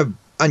 "it's kind of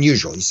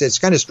unusual." He says, "It's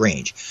kind of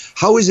strange.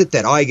 How is it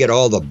that I get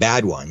all the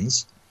bad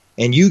ones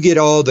and you get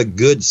all the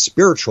good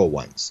spiritual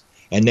ones?"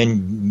 And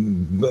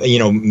then,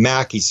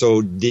 Mack, he's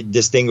so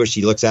distinguished.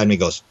 He looks at him and he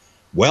goes,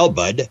 "Well,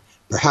 Bud,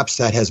 perhaps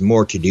that has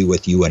more to do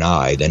with you and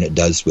I than it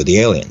does with the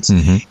aliens."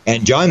 Mm-hmm.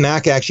 And John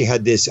Mack actually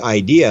had this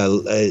idea.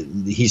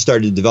 He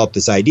started to develop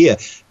this idea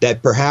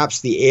that perhaps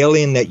the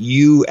alien that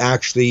you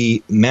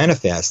actually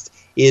manifest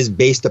is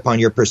based upon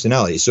your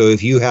personality. So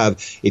if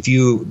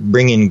you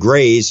bring in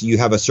grays, you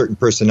have a certain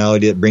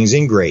personality that brings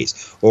in grays.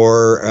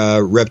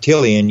 Or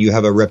reptilian, you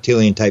have a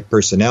reptilian type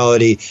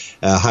personality,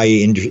 high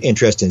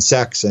interest in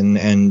sex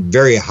and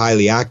very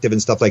highly active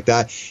and stuff like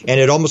that. And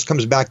it almost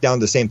comes back down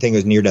to the same thing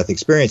as near-death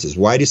experiences.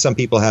 Why do some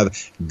people have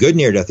good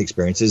near-death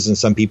experiences and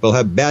some people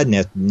have bad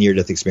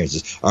near-death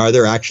experiences? Are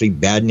there actually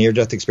bad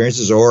near-death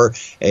experiences, or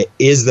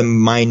is the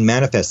mind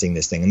manifesting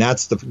this thing? And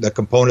that's the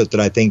component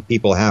that I think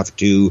people have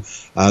to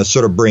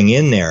sort of bring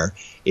in there,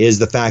 is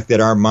the fact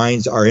that our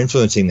minds are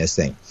influencing this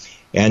thing.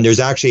 And there's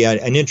actually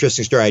an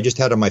interesting story I just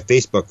had on my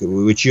Facebook,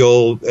 which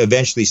you'll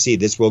eventually see.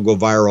 This will go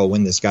viral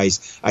when this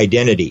guy's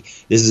identity.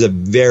 This is a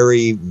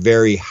very,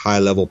 very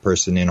high-level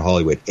person in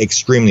Hollywood,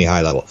 extremely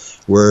high level.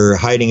 We're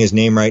hiding his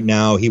name right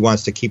now. He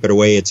wants to keep it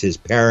away. It's his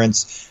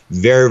parents.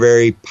 Very,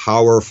 very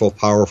powerful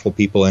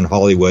people in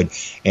Hollywood.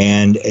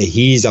 And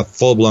he's a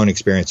full-blown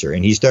experiencer.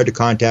 And he started to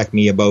contact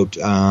me about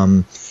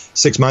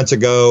 6 months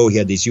ago. He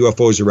had these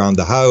UFOs around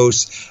the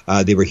house.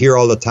 They were here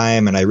all the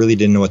time, and I really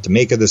didn't know what to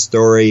make of the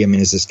story. I mean,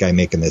 is this guy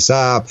making this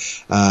up?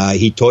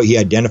 He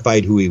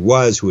identified who he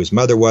was, who his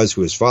mother was,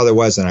 who his father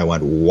was, and I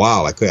went,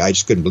 wow, I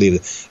just couldn't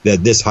believe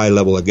that this high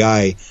level of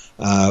guy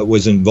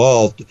was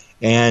involved.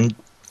 And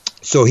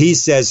so he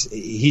says,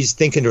 he's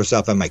thinking to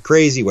himself, am I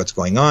crazy? What's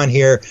going on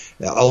here?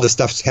 All this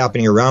stuff's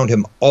happening around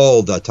him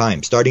all the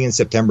time, starting in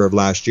September of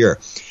last year.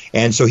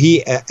 And so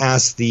he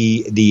asked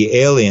the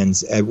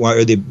aliens,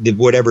 or the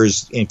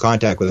whatever's in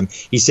contact with him,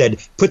 he said,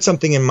 put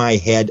something in my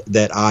head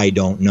that I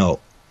don't know.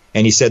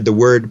 And he said the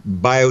word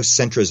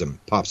biocentrism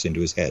pops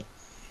into his head.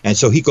 And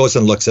so he goes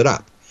and looks it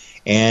up.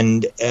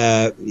 And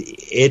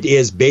it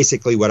is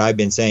basically what I've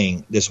been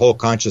saying, this whole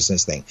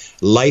consciousness thing.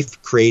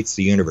 Life creates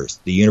the universe.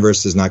 The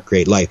universe does not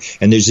create life.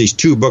 And there's these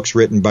two books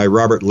written by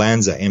Robert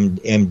Lanza,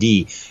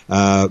 MD,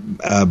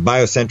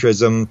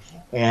 Biocentrism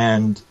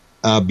and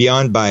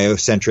Beyond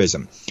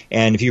Biocentrism.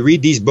 And if you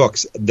read these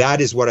books,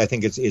 that is what I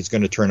think it's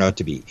going to turn out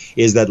to be,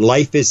 is that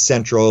life is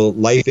central.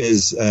 Life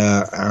is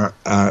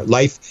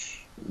life,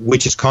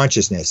 which is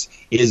consciousness,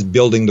 is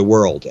building the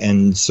world.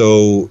 And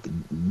so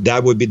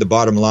that would be the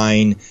bottom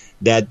line,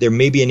 that there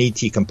may be an ET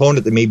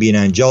component, there may be an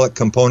angelic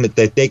component,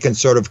 that they can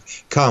sort of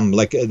come.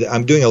 Like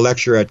I'm doing a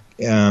lecture at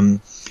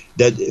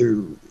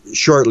that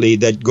shortly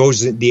that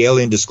goes the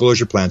alien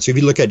disclosure plan. So if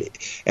you look at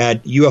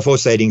UFO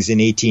sightings in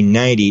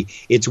 1890,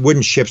 it's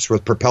wooden ships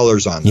with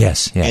propellers on them.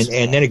 Yes.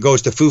 And then it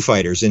goes to Foo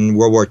Fighters in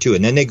World War II,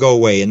 and then they go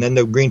away, and then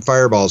the green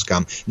fireballs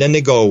come, then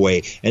they go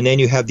away, and then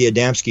you have the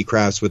Adamski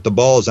crafts with the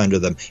balls under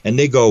them, and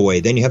they go away.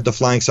 Then you have the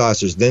flying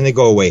saucers, then they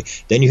go away.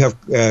 Then you have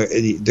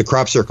the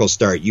crop circles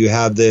start. You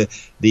have the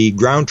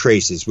ground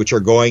traces, which are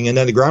going, and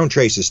then the ground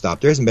traces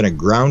stop. There hasn't been a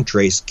ground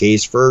trace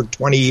case for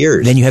 20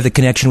 years. Then you have the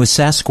connection with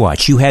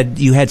Sasquatch.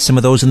 You had some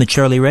of those in the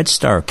Charlie Red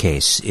Star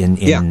case. And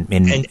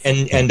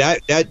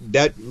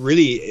that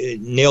really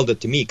nailed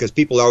it to me, because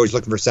people are always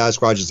looking for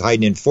Sasquatches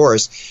hiding in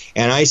forests.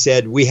 And I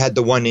said, we had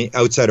the one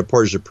outside of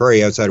Portage la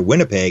Prairie, outside of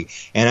Winnipeg,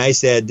 and I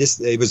said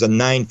it was a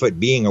 9-foot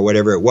being or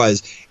whatever it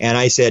was. And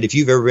I said, if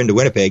you've ever been to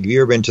Winnipeg, if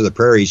you've ever been to the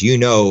prairies, you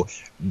know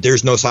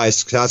there's no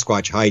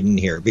Sasquatch hiding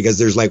here, because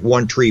there's like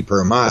one tree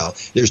per mile.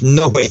 There's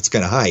no way it's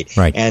going to hide.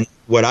 Right. And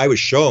what I was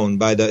shown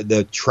by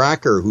the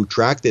tracker who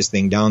tracked this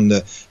thing down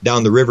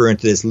the river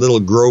into this little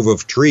grove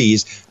of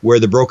trees where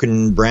the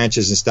broken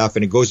branches and stuff,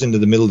 and it goes into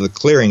the middle of the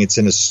clearing. It's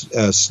in a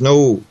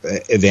snow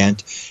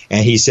event,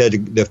 and he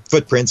said the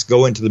footprints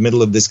go into the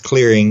middle of this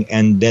clearing,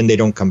 and then they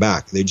don't come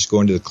back. They just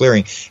go into the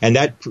clearing. And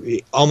so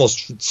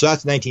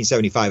that's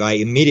 1975. I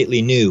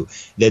immediately knew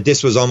that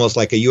this was almost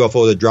like a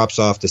UFO that drops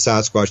off the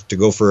Sasquatch to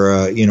go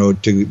for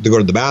to go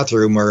to the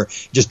bathroom, or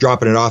just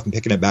dropping it off and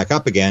picking it back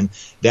up again.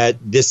 That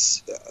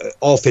this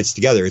all fits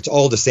together. It's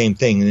all the same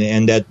thing,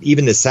 and that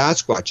even the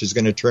Sasquatch is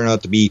going to turn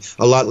out to be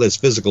a lot less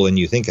physical than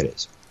you think it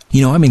is.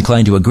 You know, I'm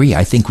inclined to agree.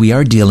 I think we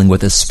are dealing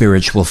with a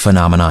spiritual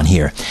phenomenon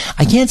here.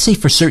 I can't say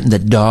for certain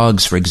that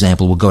dogs, for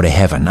example, will go to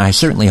heaven. I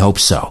certainly hope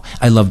so.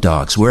 I love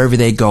dogs. Wherever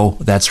they go,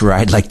 that's where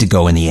I'd like to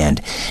go in the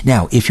end.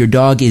 Now, if your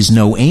dog is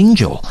no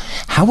angel,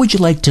 how would you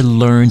like to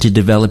learn to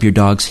develop your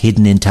dog's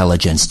hidden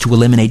intelligence, to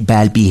eliminate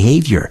bad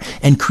behavior,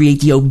 and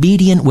create the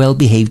obedient,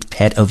 well-behaved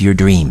pet of your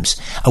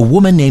dreams? A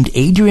woman named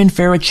Adrienne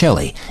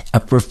Faricelli, a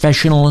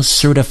professional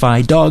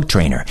certified dog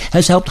trainer,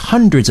 has helped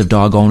hundreds of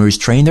dog owners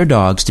train their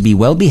dogs to be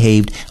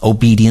well-behaved,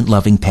 obedient,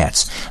 loving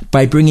pets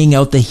by bringing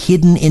out the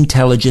hidden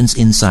intelligence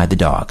inside the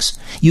dogs.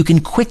 You can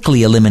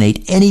quickly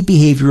eliminate any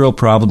behavioral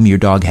problem your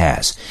dog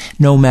has,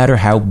 no matter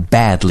how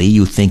badly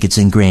you think it's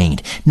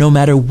ingrained, no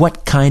matter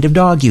what kind of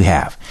dog you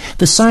have.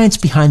 The science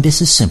behind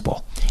this is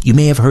simple. You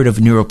may have heard of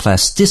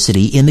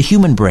neuroplasticity in the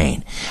human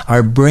brain.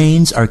 Our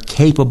brains are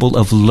capable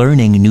of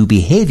learning new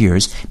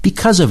behaviors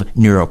because of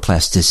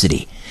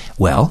neuroplasticity.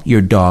 Well,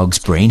 your dog's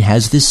brain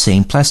has this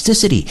same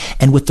plasticity,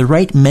 and with the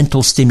right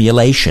mental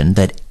stimulation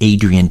that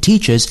Adrienne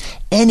teaches,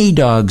 any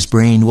dog's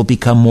brain will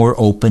become more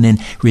open and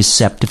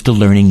receptive to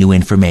learning new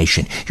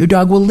information. Your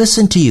dog will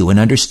listen to you and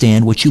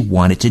understand what you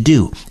want it to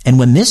do. And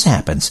when this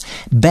happens,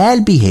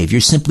 bad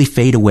behaviors simply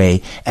fade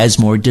away as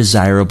more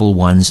desirable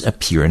ones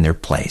appear in their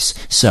place.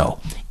 So,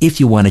 if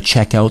you want to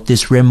check out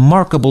this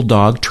remarkable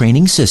dog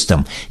training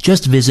system,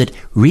 just visit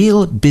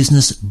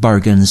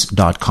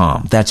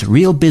realbusinessbargains.com. That's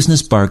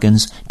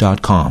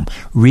realbusinessbargains.com.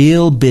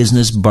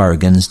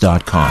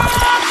 realbusinessbargains.com.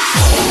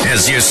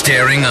 As you're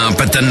staring up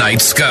at the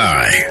night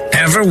sky,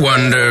 ever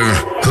wonder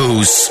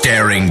who's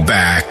staring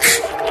back?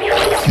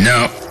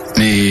 No,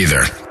 me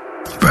either.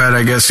 But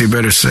I guess you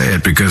better say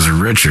it because of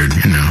Richard.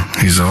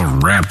 He's all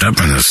wrapped up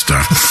in this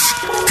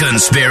stuff.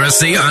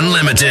 Conspiracy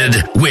Unlimited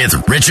with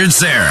Richard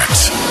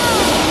Serrett.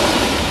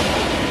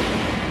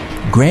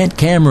 Grant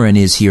Cameron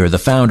is here, the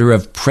founder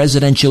of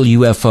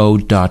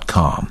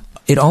presidentialufo.com.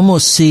 It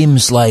almost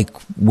seems like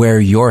where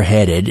you're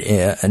headed,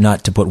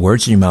 not to put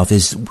words in your mouth,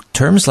 is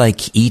terms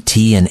like ET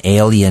and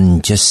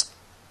alien just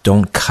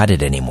don't cut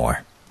it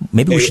anymore.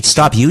 Maybe we should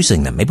stop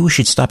using them. Maybe we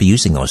should stop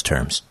using those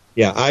terms.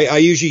 Yeah, I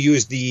usually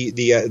use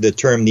the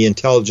term, the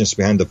intelligence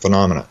behind the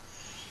phenomena.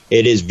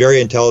 It is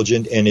very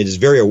intelligent and it is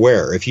very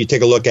aware. If you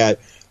take a look at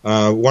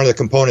one of the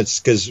components,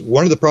 because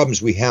one of the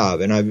problems we have,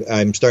 and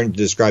I'm starting to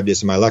describe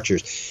this in my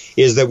lectures,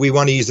 is that we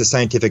want to use the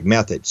scientific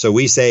method. So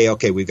we say,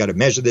 okay, we've got to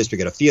measure this, we've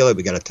got to feel it,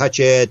 we've got to touch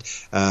it.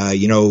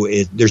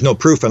 There's no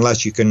proof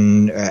unless you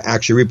can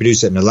actually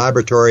reproduce it in a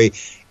laboratory.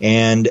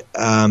 And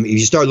if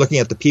you start looking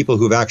at the people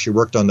who've actually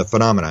worked on the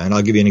phenomena, and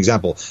I'll give you an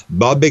example.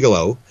 Bob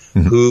Bigelow,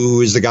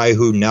 who is the guy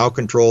who now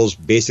controls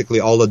basically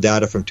all the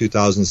data from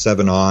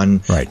 2007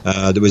 on. Right.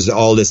 There was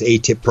all this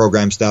ATIP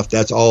program stuff.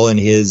 That's all in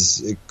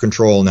his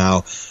control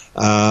now.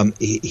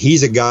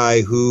 He's a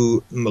guy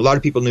who a lot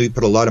of people knew he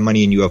put a lot of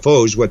money in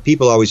UFOs. What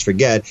people always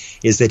forget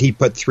is that he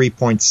put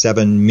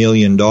 $3.7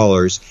 million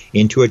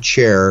into a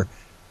chair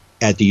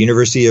at the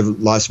University of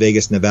Las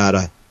Vegas,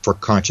 Nevada for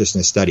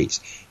consciousness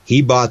studies.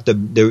 He bought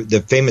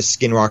the famous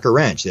Skinwalker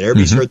Ranch. That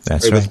everybody's heard the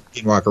story about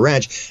Skinwalker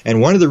Ranch.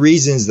 And one of the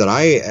reasons that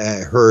I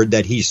heard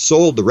that he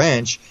sold the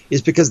ranch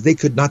is because they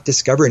could not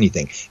discover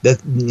anything.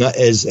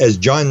 As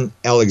John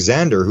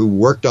Alexander, who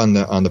worked on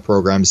the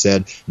program,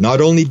 said, not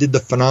only did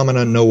the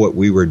phenomena know what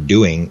we were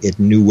doing, it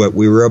knew what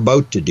we were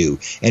about to do.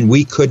 And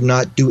we could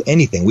not do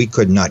anything. We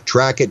could not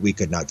track it. We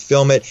could not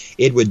film it.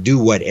 It would do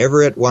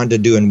whatever it wanted to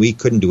do, and we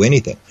couldn't do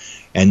anything.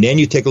 And then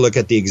you take a look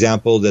at the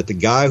example that the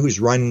guy who's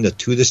running the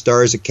To the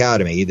Stars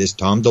Academy, this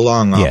Tom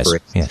DeLonge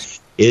operator,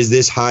 is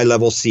this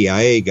high-level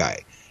CIA guy.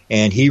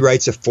 And he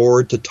writes a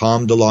foreword to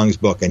Tom DeLonge's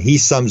book, and he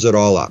sums it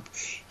all up.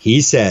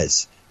 He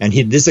says, and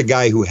this is a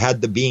guy who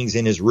had the beings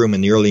in his room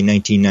in the early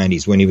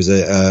 1990s when he was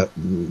a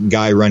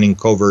guy running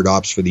covert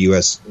ops for the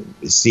U.S.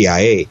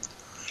 CIA.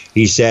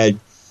 He said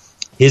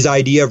his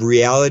idea of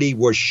reality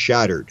was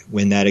shattered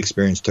when that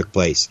experience took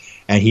place.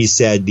 And he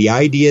said the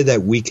idea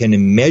that we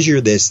can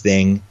measure this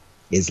thing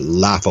is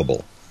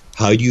laughable.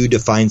 How do you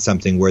define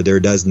something where there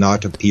does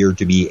not appear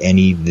to be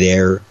any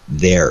there?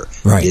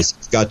 Right. This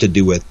has got to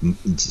do with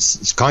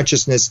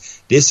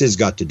consciousness. This has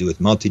got to do with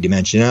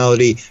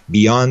multidimensionality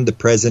beyond the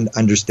present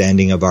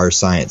understanding of our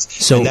science.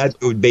 So, and that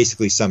would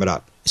basically sum it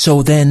up.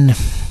 So then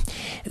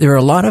there are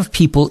a lot of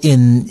people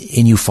in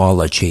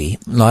ufology,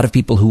 a lot of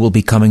people who will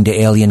be coming to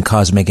Alien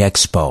Cosmic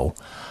Expo,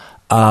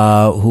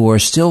 who are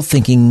still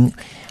thinking,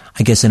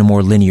 I guess, in a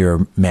more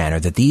linear manner,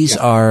 that these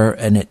are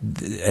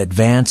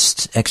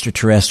advanced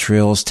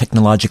extraterrestrials,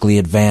 technologically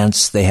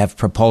advanced. They have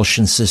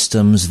propulsion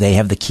systems. They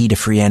have the key to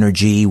free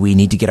energy. We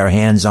need to get our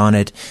hands on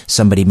it.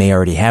 Somebody may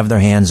already have their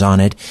hands on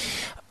it.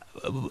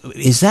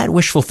 Is that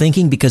wishful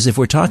thinking? Because if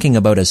we're talking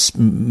about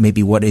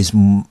maybe what is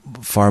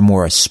far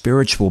more a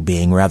spiritual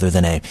being rather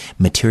than a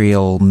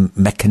material,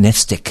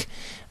 mechanistic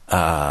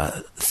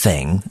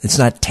thing, it's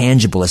not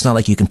tangible. It's not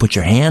like you can put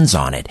your hands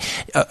on it.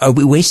 Are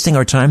we wasting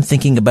our time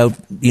thinking about,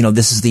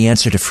 this is the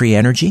answer to free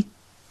energy?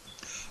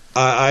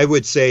 I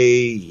would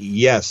say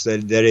yes,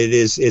 that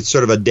it's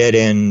sort of a dead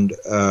end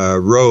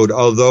road,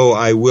 although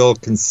I will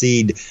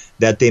concede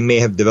that they may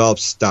have developed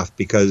stuff,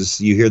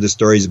 because you hear the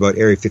stories about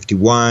Area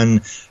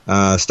 51,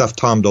 stuff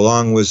Tom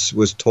DeLonge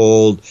was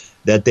told,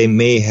 that they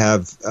may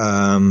have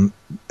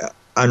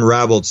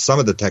unraveled some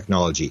of the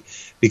technology,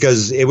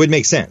 because it would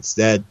make sense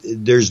that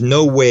there's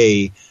no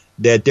way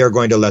that they're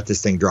going to let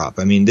this thing drop.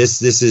 I mean,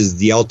 this is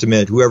the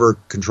ultimate, whoever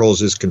controls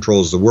this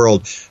controls the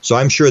world. So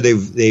I'm sure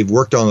they've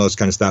worked on those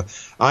kind of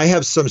stuff. I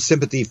have some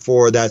sympathy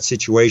for that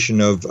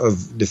situation of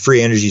the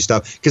free energy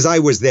stuff, because I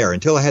was there.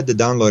 Until I had the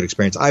download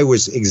experience, I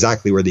was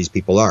exactly where these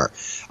people are.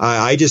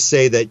 I just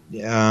say that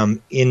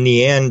in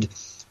the end,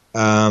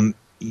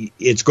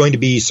 it's going to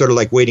be sort of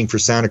like waiting for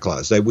Santa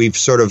Claus. That we've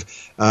sort of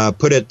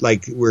put it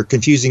like we're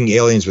confusing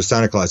aliens with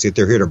Santa Claus.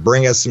 They're here to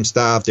bring us some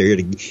stuff. They're here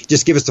to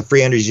just give us the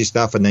free energy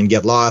stuff and then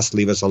get lost,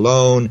 leave us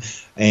alone.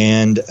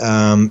 And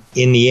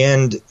in the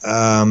end,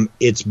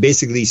 it's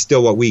basically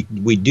still what we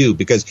do,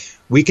 because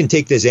we can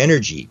take this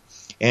energy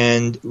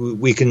and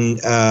we can,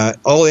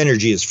 all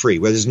energy is free,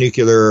 whether it's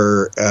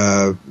nuclear,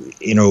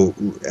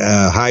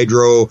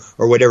 hydro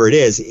or whatever it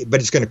is, but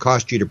it's going to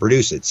cost you to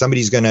produce it.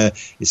 Somebody's going to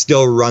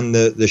still run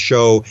the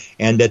show,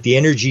 and that the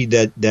energy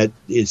that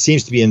it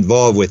seems to be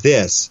involved with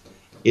this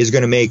is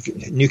going to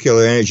make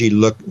nuclear energy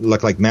look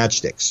like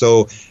matchsticks.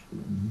 So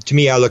to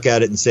me, I look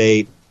at it and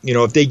say,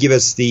 if they give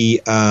us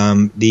the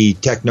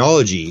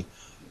technology,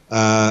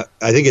 I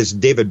think it's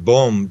David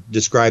Bohm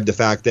described the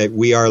fact that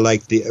we are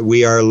like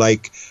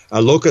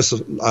a locust,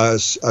 a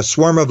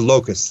swarm of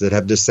locusts that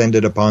have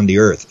descended upon the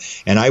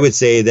earth. And I would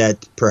say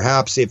that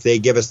perhaps if they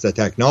give us the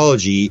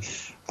technology,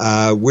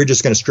 we're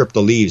just going to strip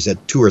the leaves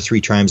at 2 or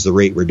 3 times the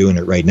rate we're doing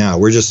it right now.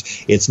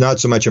 It's not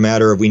so much a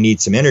matter of we need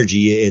some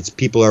energy. It's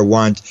people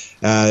want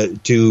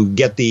to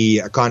get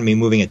the economy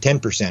moving at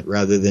 10%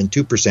 rather than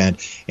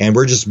 2%. And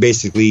we're just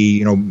basically,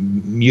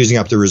 using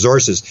up the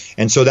resources.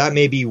 And so that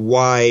may be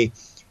why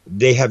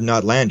they have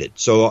not landed.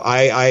 So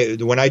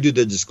when I do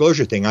the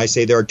disclosure thing, I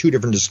say there are 2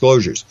 different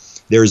disclosures.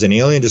 There is an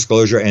alien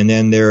disclosure, and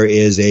then there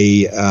is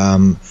a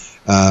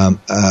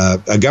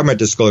government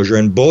disclosure,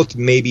 and both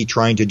may be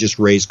trying to just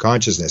raise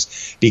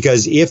consciousness.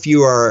 Because if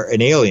you are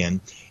an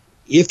alien,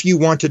 if you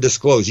want to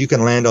disclose, you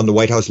can land on the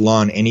White House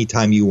lawn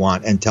anytime you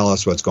want and tell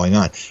us what's going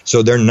on.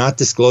 So they're not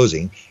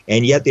disclosing,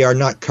 and yet they are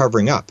not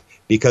covering up.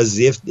 Because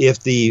if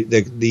the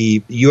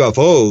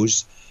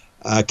UFOs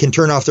can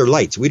turn off their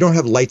lights. We don't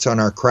have lights on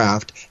our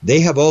craft.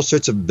 They have all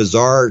sorts of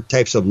bizarre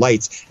types of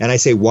lights. And I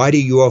say, why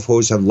do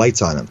UFOs have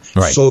lights on them?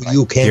 Right. So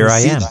you can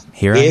see them.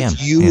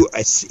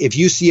 If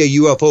you see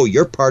a UFO,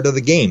 you're part of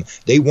the game.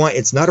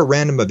 It's not a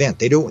random event.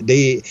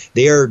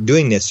 They are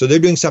doing this. So they're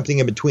doing something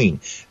in between.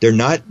 They're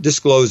not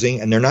disclosing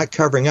and they're not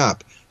covering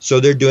up. So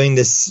they're doing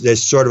this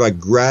sort of a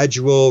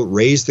gradual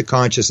raise the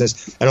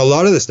consciousness. And a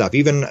lot of the stuff,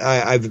 even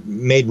I've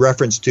made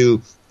reference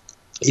to,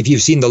 if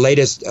you've seen the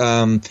latest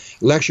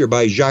lecture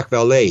by Jacques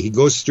Vallée, he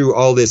goes through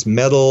all this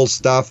metal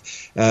stuff.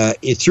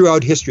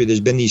 Throughout history, there's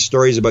been these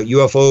stories about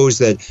UFOs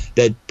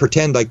that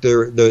pretend like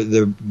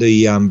the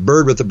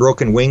bird with the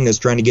broken wing that's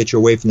trying to get you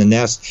away from the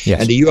nest. Yes.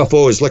 And the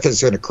UFO is looking,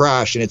 it's going to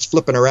crash, and it's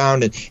flipping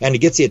around, and it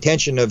gets the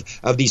attention of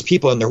these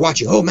people, and they're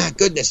watching. Oh my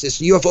goodness, this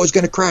UFO is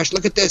going to crash.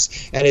 Look at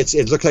this. And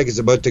it looks like it's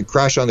about to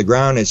crash on the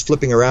ground. It's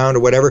flipping around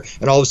or whatever.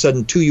 And all of a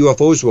sudden, 2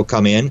 UFOs will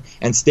come in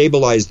and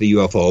stabilize the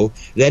UFO.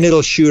 Then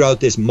it'll shoot out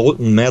this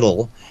molten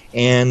metal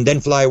and then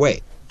fly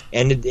away.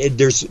 And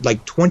there's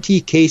like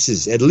 20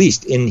 cases, at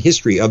least, in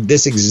history of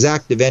this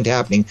exact event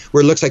happening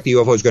where it looks like the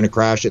UFO is going to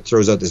crash. It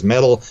throws out this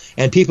metal,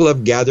 and people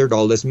have gathered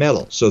all this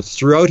metal. So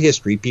throughout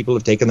history, people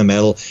have taken the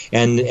metal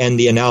and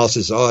the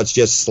analysis, it's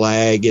just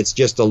slag, it's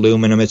just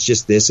aluminum, it's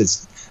just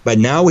this. But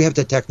now we have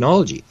the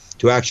technology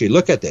to actually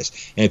look at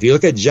this. And if you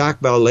look at Jacques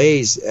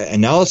Vallée's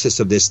analysis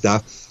of this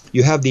stuff,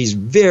 you have these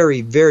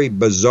very, very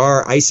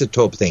bizarre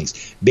isotope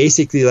things,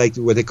 basically like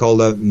what they call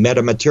the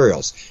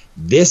metamaterials.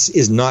 This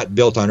is not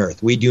built on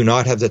Earth. We do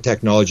not have the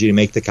technology to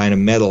make the kind of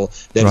metal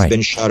that has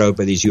been shot out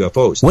by these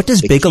UFOs. What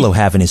does Bigelow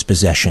have in his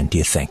possession, do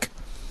you think?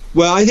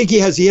 Well, I think he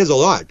has a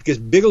lot, because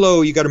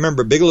Bigelow, you got to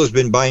remember, Bigelow's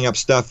been buying up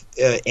stuff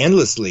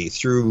endlessly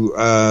through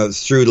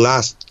the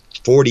last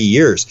 40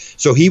 years.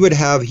 So he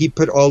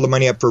put all the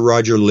money up for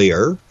Roger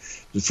Lear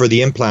for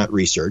the implant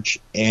research,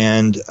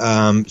 and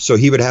so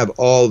he would have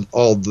all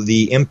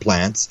the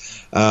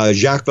implants.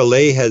 Jacques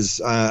Vallée has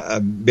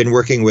been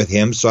working with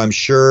him, so I'm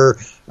sure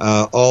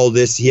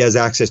he has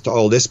access to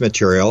all this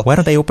material. Why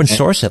don't they open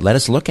source it? Let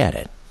us look at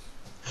it.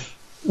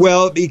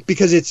 Well,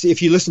 because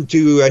if you listen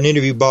to an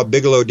interview Bob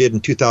Bigelow did in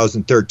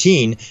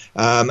 2013,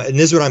 and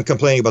this is what I'm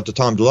complaining about the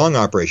Tom DeLonge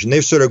operation.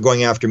 They're sort of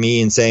going after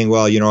me and saying,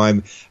 well,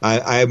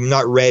 I'm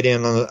not read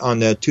in on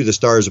the To the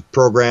Stars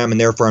program,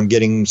 and therefore I'm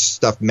getting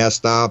stuff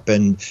messed up,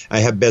 and I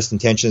have best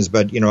intentions,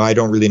 but I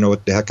don't really know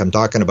what the heck I'm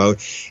talking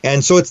about.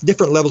 And so it's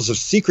different levels of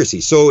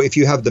secrecy. So if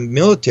you have the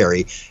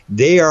military,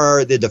 they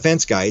are the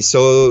defense guys,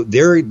 so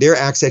they're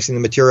accessing the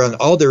material, and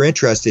all they're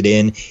interested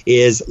in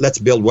is let's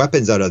build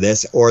weapons out of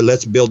this, or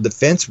let's build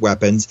defense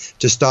weapons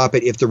to stop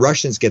it if the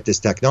Russians get this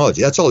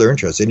technology. That's all they're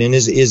interested in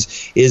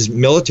is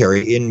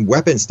military in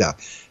weapon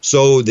stuff.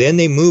 So then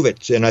they move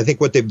it, and I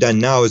think what they've done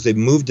now is they've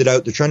moved it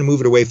out. They're trying to move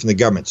it away from the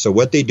government. So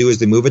what they do is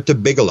they move it to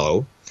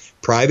Bigelow,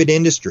 private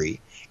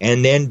industry,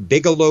 and then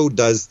Bigelow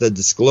does the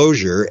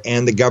disclosure,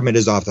 and the government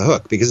is off the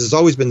hook, because it's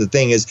always been the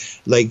thing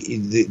is, like,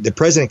 the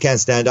president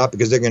can't stand up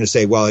because they're going to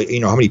say, well,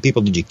 how many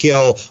people did you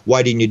kill?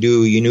 Why didn't you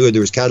knew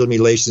there was cattle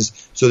mutilations.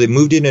 So they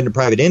moved it into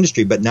private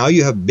industry. But now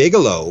you have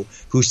Bigelow,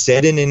 who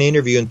said in an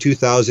interview in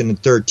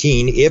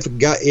 2013, if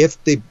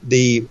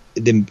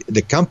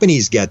the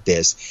companies get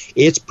this,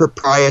 it's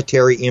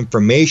proprietary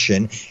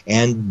information,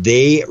 and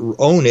they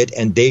own it,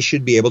 and they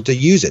should be able to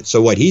use it.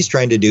 So what he's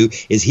trying to do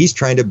is he's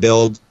trying to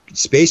build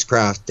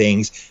spacecraft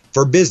things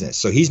for business.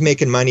 So he's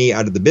making money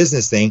out of the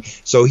business thing,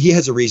 so he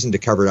has a reason to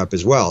cover it up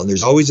as well. And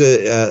there's always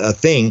a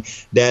thing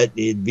that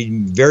it'd be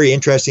very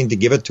interesting to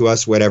give it to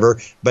us, whatever,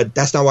 but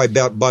that's not why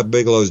Bob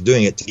Bigelow is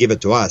doing it, to give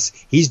it to us.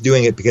 He's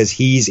doing it because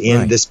he's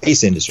in the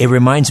space industry. It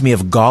reminds me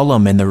of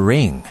Gollum and the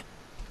Ring.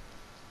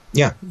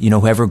 Yeah. When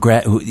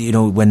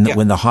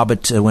the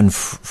Hobbit, when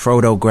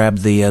Frodo grabbed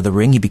the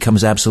ring, he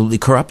becomes absolutely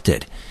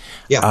corrupted.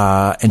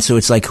 Yeah. And so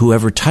it's like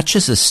whoever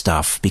touches this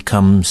stuff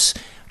becomes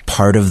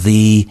part of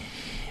the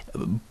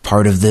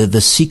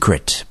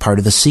secret, part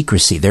of the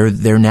secrecy.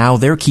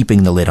 They're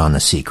keeping the lid on the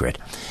secret.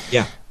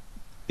 Yeah,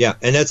 yeah,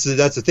 and that's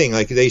the thing.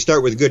 Like, they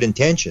start with good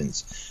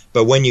intentions,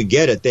 but when you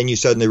get it, then you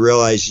suddenly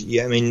realize.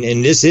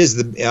 And this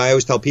is I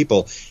always tell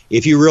people,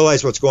 if you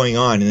realize what's going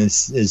on and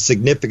its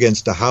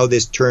significance to how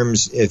this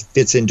it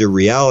fits into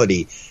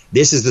reality.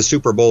 This is the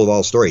Super Bowl of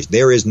all stories.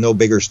 There is no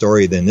bigger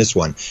story than this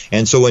one.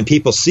 And so when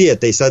people see it,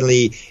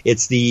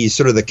 it's the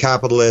sort of the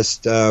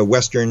capitalist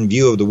Western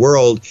view of the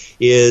world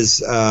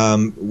is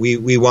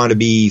we want to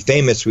be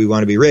famous, we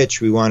want to be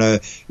rich, we want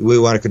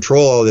to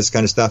control all this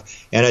kind of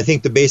stuff. And I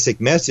think the basic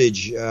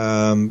message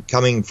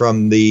coming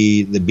from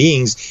the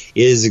beings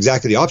is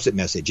exactly the opposite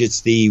message.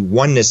 It's the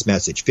oneness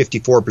message.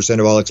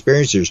 54% of all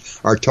experiencers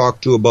are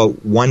talked to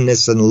about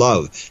oneness and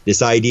love.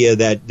 This idea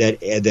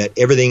that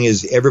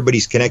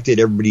everybody's connected,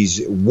 everybody's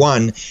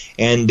one,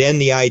 and then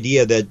the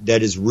idea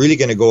that is really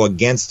going to go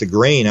against the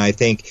grain, I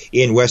think,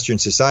 in Western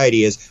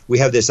society is we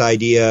have this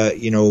idea,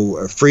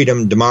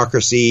 freedom,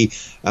 democracy,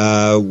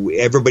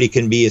 everybody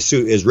can be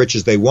as rich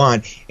as they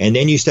want, and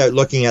then you start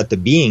looking at the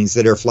beings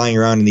that are flying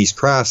around in these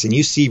crafts, and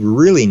you see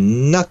really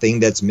nothing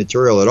that's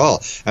material at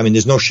all. I mean,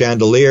 there's no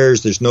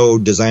chandeliers, there's no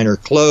designer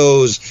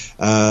clothes,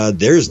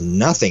 there's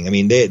nothing. I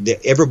mean,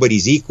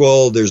 everybody's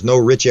equal. There's no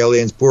rich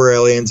aliens, poor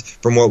aliens,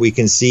 from what we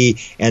can see,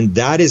 and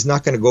that is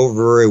not going to go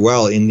very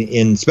well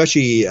in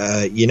especially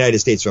United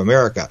States of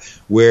America,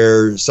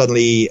 where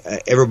suddenly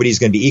everybody's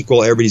going to be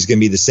equal, everybody's going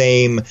to be the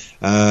same,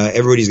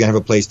 everybody's going to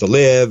have a place to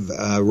live,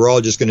 we're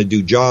all just going to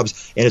do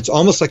jobs, and it's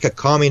almost like a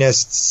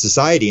communist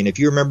society. And if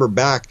you remember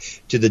back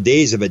to the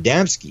days of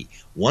Adamski,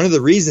 one of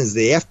the reasons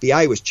the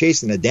FBI was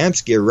chasing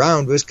Adamski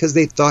around was because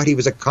they thought he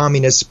was a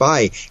communist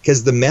spy,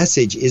 because the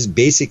message is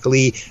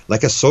basically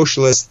like a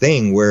socialist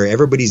thing where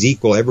everybody's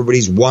equal,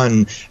 everybody's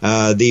one.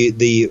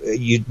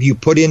 You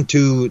put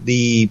into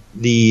the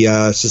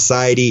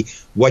society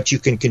what you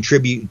can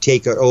contribute,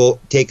 take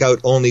out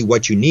only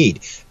what you need.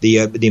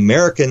 The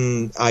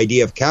American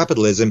idea of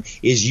capitalism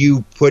is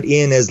you put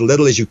in as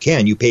little as you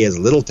can, you pay as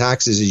little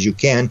taxes as you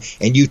can,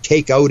 and you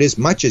take out as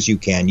much as you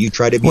can. You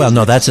try to be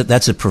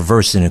that's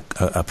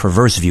a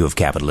perverse view of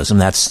capitalism.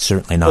 That's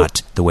certainly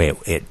not the way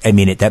it. I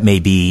mean, that may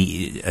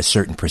be a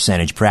certain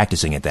percentage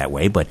practicing it that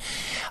way, but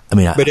I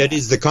mean, but it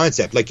is the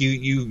concept. Like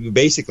you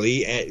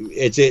basically,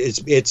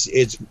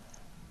 it's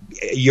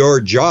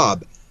your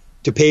job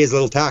to pay as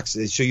little tax,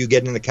 so you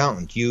get an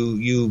accountant. You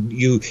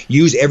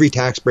use every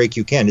tax break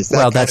you can. It's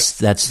that that's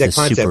the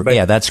concept, super.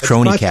 Yeah, that's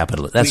crony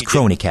capitalism. That's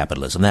crony did.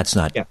 Capitalism. That's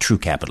not true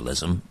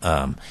capitalism.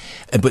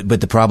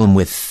 But the problem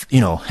with,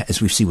 as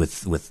we see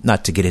with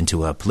not to get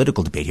into a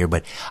political debate here,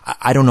 but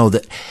I don't know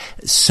that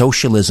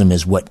socialism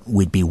is what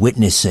we'd be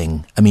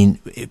witnessing. I mean,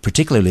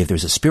 particularly if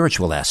there's a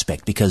spiritual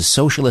aspect, because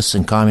socialists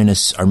and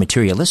communists are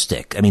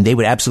materialistic. I mean, they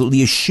would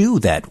absolutely eschew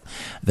that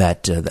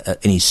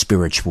any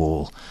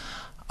spiritual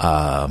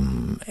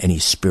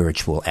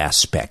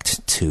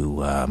aspect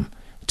to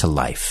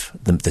life,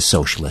 the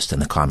socialist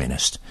and the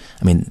communist.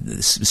 I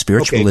mean,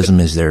 spiritualism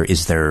is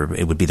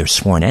it would be their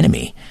sworn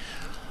enemy.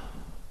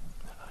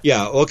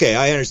 Yeah, okay,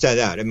 I understand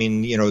that. I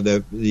mean,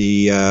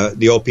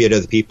 the opiate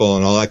of the people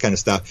and all that kind of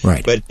stuff.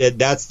 Right. But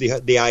that's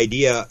the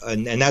idea,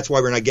 and that's why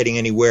we're not getting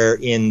anywhere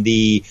in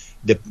the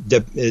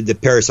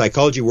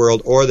parapsychology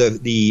world or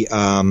the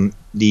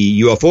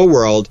UFO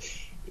world.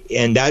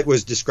 And that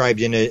was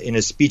described in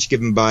a speech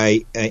given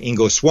by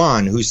Ingo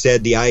Swann, who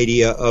said the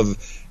idea of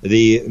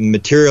the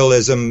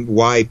materialism,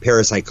 why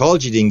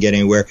parapsychology didn't get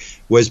anywhere,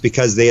 was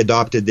because they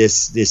adopted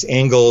this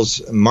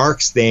Engels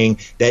Marx thing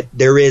that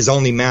there is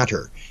only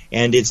matter.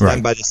 And it's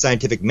done by the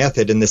scientific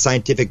method, and the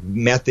scientific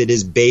method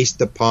is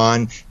based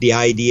upon the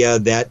idea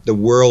that the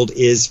world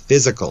is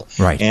physical.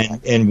 Right.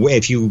 And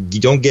if you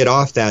don't get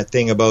off that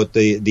thing about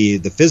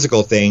the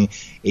physical thing,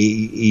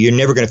 you're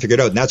never going to figure it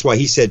out. And that's why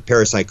he said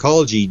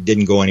parapsychology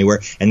didn't go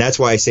anywhere. And that's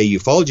why I say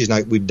ufology is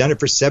not. We've done it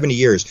for 70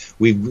 years.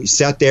 We've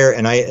sat there,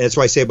 and that's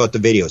why I say about the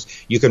videos.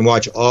 You can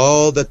watch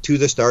all the To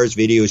the Stars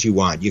videos you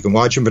want. You can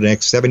watch them for the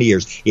next 70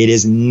 years. It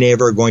is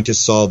never going to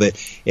solve it.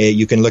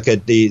 You can look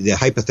at the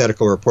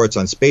hypothetical reports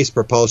on space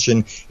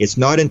propulsion. It's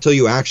not until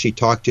you actually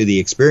talk to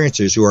the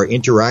experiencers who are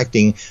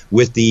interacting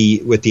with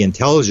the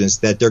intelligence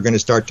that they're going to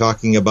start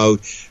talking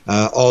about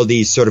all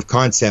these sort of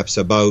concepts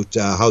about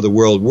how the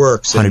world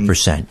works.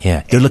 100%.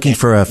 Yeah, they're looking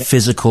for a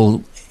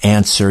physical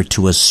answer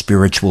to a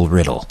spiritual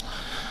riddle.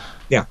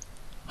 Yeah,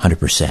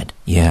 100%.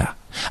 Yeah.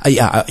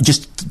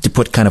 Just to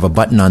put kind of a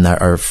button on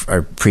our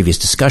previous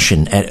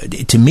discussion,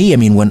 to me, I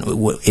mean, when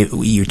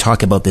you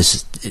talk about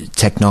this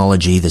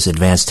technology, this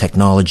advanced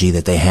technology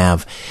that they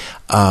have,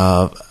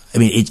 I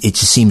mean, it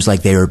just seems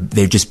like they're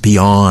just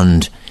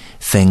beyond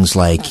things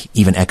like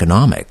even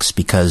economics,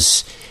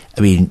 because,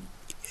 I mean,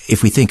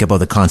 if we think about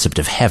the concept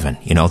of heaven,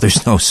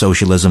 there's no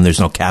socialism, there's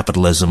no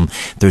capitalism,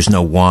 there's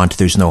no want,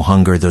 there's no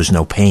hunger, there's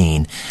no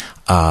pain.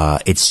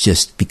 It's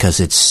just because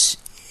it's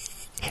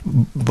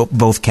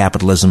both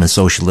capitalism and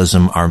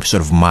socialism are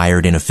sort of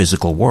mired in a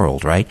physical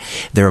world, right?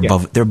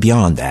 They're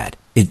beyond that.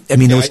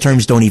 Those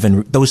terms don't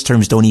even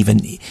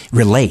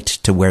relate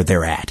to where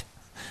they're at.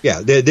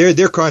 Yeah,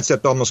 their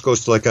concept almost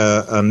goes to like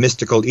a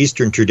mystical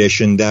Eastern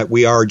tradition that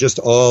we are just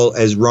all,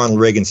 as Ronald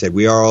Reagan said,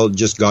 we are all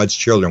just God's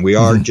children. We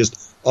are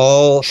just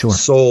all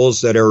souls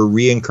that are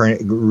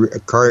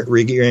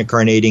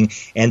reincarnating,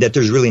 and that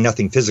there's really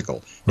nothing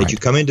physical. That you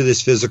come into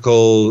this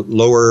physical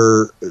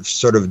lower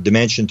sort of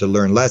dimension to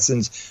learn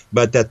lessons,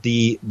 but that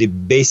the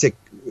basic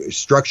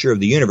structure of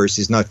the universe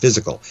is not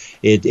physical.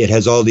 It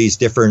has all these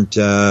different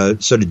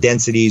sort of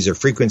densities or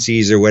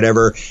frequencies or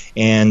whatever,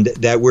 and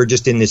that we're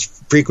just in this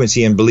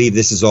frequency and believe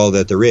this is all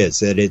that there is.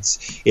 That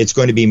it's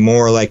going to be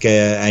more like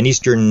an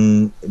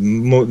Eastern,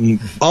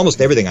 almost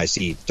everything I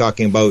see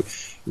talking about.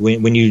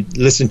 When you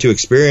listen to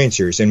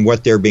experiencers and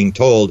what they're being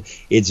told,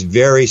 it's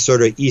very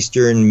sort of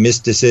Eastern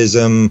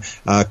mysticism,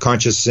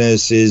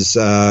 consciousness is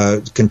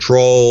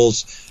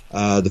controls,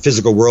 the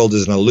physical world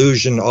is an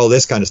illusion, all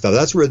this kind of stuff.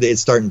 That's where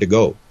it's starting to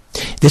go.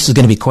 This is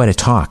going to be quite a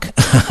talk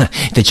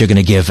that you're going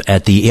to give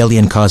at the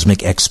Alien Cosmic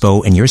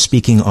Expo, and you're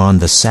speaking on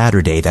the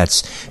Saturday.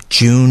 That's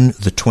June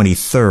the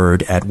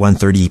 23rd at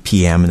 1:30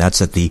 p.m., and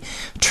that's at the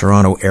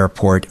Toronto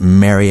Airport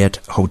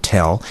Marriott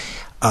Hotel.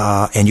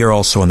 And you're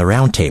also on the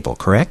round table,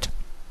 correct?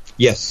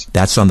 Yes.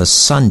 That's on the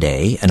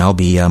Sunday, and I'll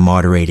be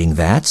moderating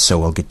that,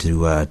 so I'll get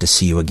to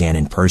see you again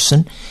in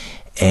person.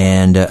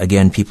 And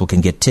again, people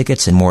can get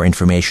tickets and more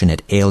information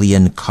at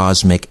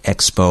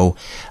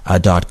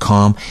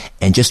aliencosmicexpo.com.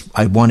 And just,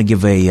 I want to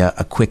give a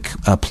quick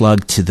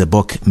plug to the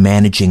book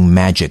Managing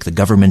Magic, the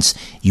government's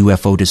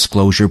UFO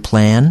disclosure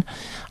plan.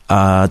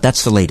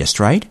 That's the latest,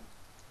 right?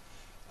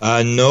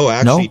 No,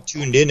 actually,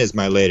 Tuned In is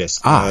my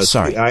latest.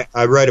 Sorry.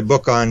 I write a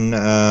book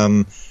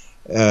on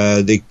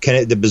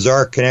the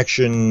bizarre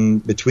connection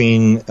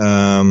between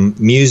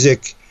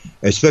music,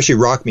 especially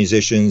rock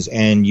musicians,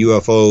 and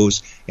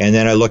UFOs, and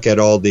then I look at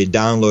all the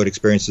download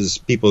experiences.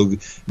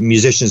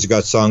 Musicians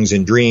got songs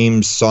in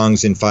dreams,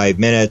 songs in 5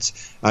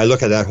 minutes. I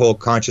look at that whole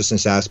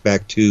consciousness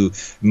aspect to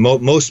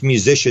most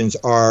musicians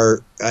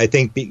are, I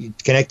think,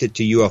 connected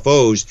to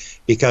UFOs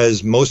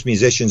because most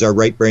musicians are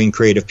right-brain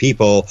creative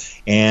people,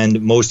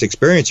 and most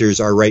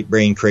experiencers are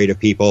right-brain creative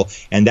people,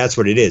 and that's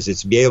what it is.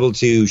 It's be able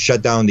to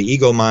shut down the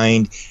ego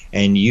mind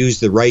and use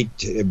the right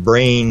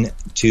brain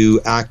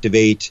to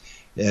activate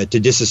to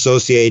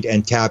disassociate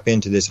and tap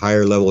into this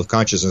higher level of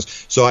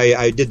consciousness. So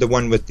I did the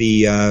one with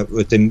the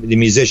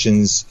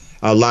musicians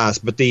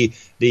last, but the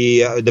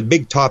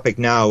big topic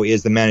now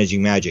is the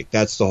managing magic.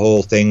 That's the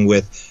whole thing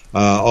with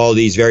all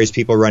these various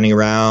people running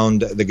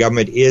around. The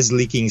government is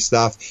leaking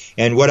stuff,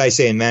 and what I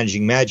say in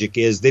managing magic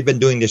is they've been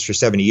doing this for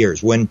 70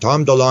 years. When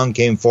Tom DeLonge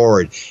came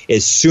forward,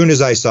 as soon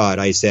as I saw it,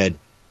 I said,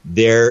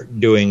 they're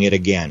doing it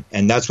again.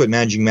 And that's what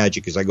managing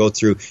magic is. I go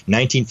through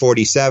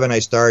 1947, I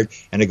start,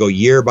 and I go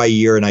year by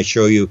year, and I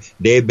show you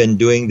they've been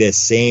doing this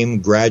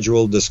same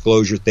gradual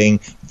disclosure thing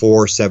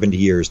for 70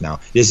 years now.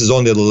 This is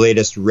only the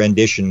latest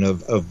rendition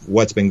of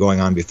what's been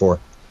going on before.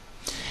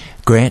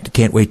 Grant,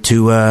 can't wait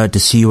to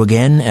see you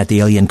again at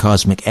the Alien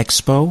Cosmic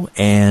Expo,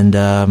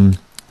 and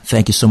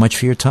thank you so much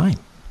for your time.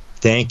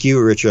 Thank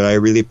you, Richard. I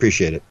really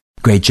appreciate it.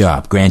 Great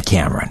job, Grant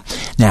Cameron.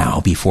 Now,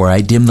 before I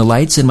dim the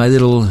lights in my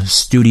little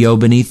studio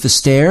beneath the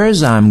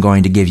stairs, I'm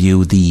going to give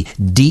you the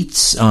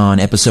deets on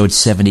episode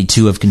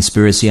 72 of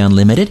Conspiracy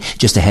Unlimited.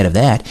 Just ahead of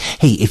that,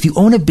 hey, if you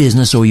own a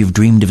business or you've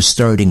dreamed of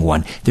starting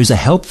one, there's a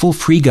helpful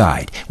free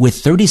guide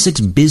with 36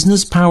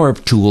 business power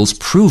tools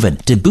proven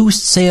to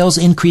boost sales,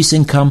 increase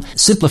income,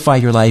 simplify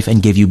your life,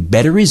 and give you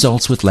better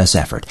results with less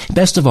effort.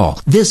 Best of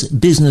all, this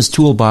business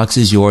toolbox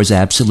is yours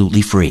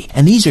absolutely free.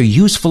 And these are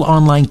useful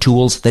online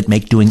tools that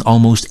make doing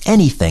almost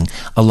anything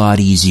a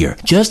lot easier.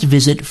 Just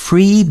visit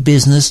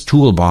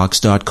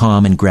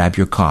freebusinesstoolbox.com and grab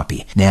your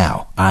copy.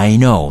 Now, I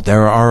know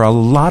there are a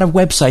lot of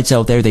websites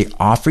out there, they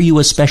offer you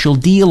a special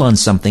deal on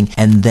something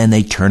and then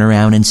they turn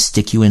around and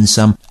stick you in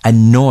some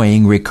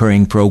annoying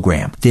recurring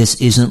program.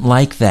 This isn't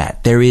like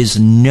that. There is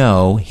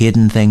no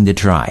hidden thing to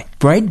try.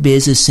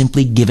 BrightBiz is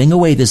simply giving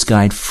away this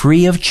guide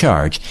free of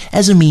charge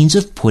as a means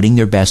of putting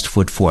their best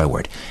foot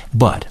forward.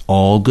 But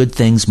all good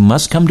things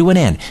must come to an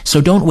end, so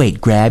don't wait.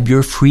 Grab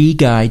your free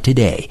guide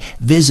today.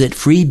 Visit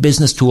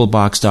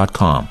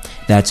freebusinesstoolbox.com.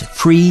 That's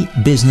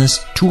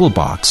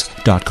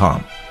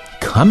freebusinesstoolbox.com.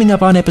 Coming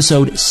up on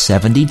episode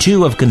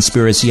 72 of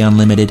Conspiracy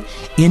Unlimited,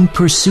 In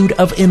Pursuit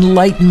of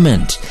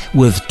Enlightenment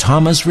with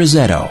Thomas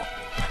Rossetto.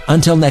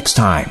 Until next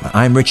time,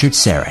 I'm Richard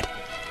Serrett.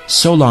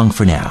 So long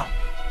for now.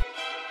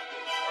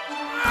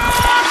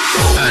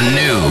 A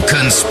new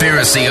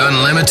Conspiracy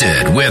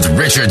Unlimited with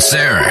Richard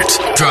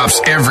Serrett drops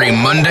every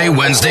Monday,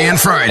 Wednesday, and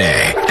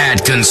Friday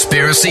at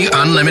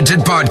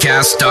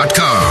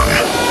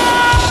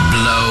conspiracyunlimitedpodcast.com.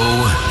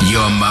 Blow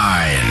your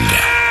mind.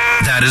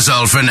 That is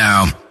all for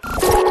now.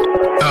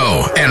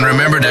 Oh, and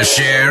remember to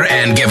share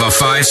and give a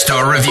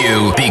 5-star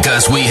review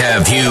because we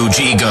have huge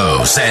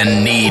egos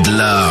and need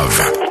love.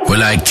 We're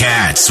like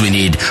cats. We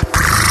need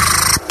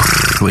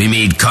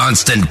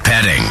constant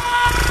petting.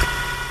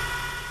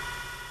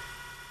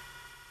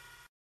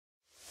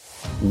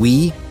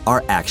 We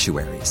are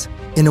actuaries.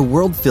 In a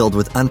world filled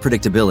with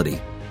unpredictability,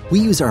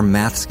 we use our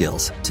math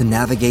skills to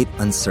navigate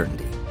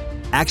uncertainty.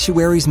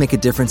 Actuaries make a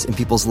difference in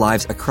people's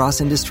lives across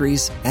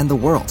industries and the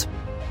world.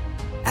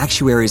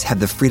 Actuaries have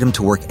the freedom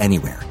to work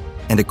anywhere,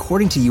 and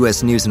according to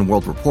U.S. News &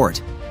 World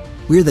Report,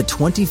 we're the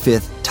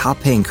 25th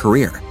top-paying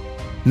career.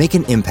 Make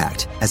an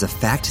impact as a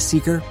fact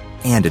seeker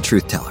and a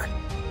truth teller.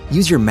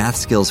 Use your math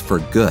skills for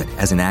good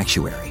as an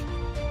actuary.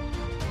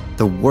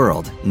 The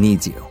world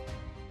needs you.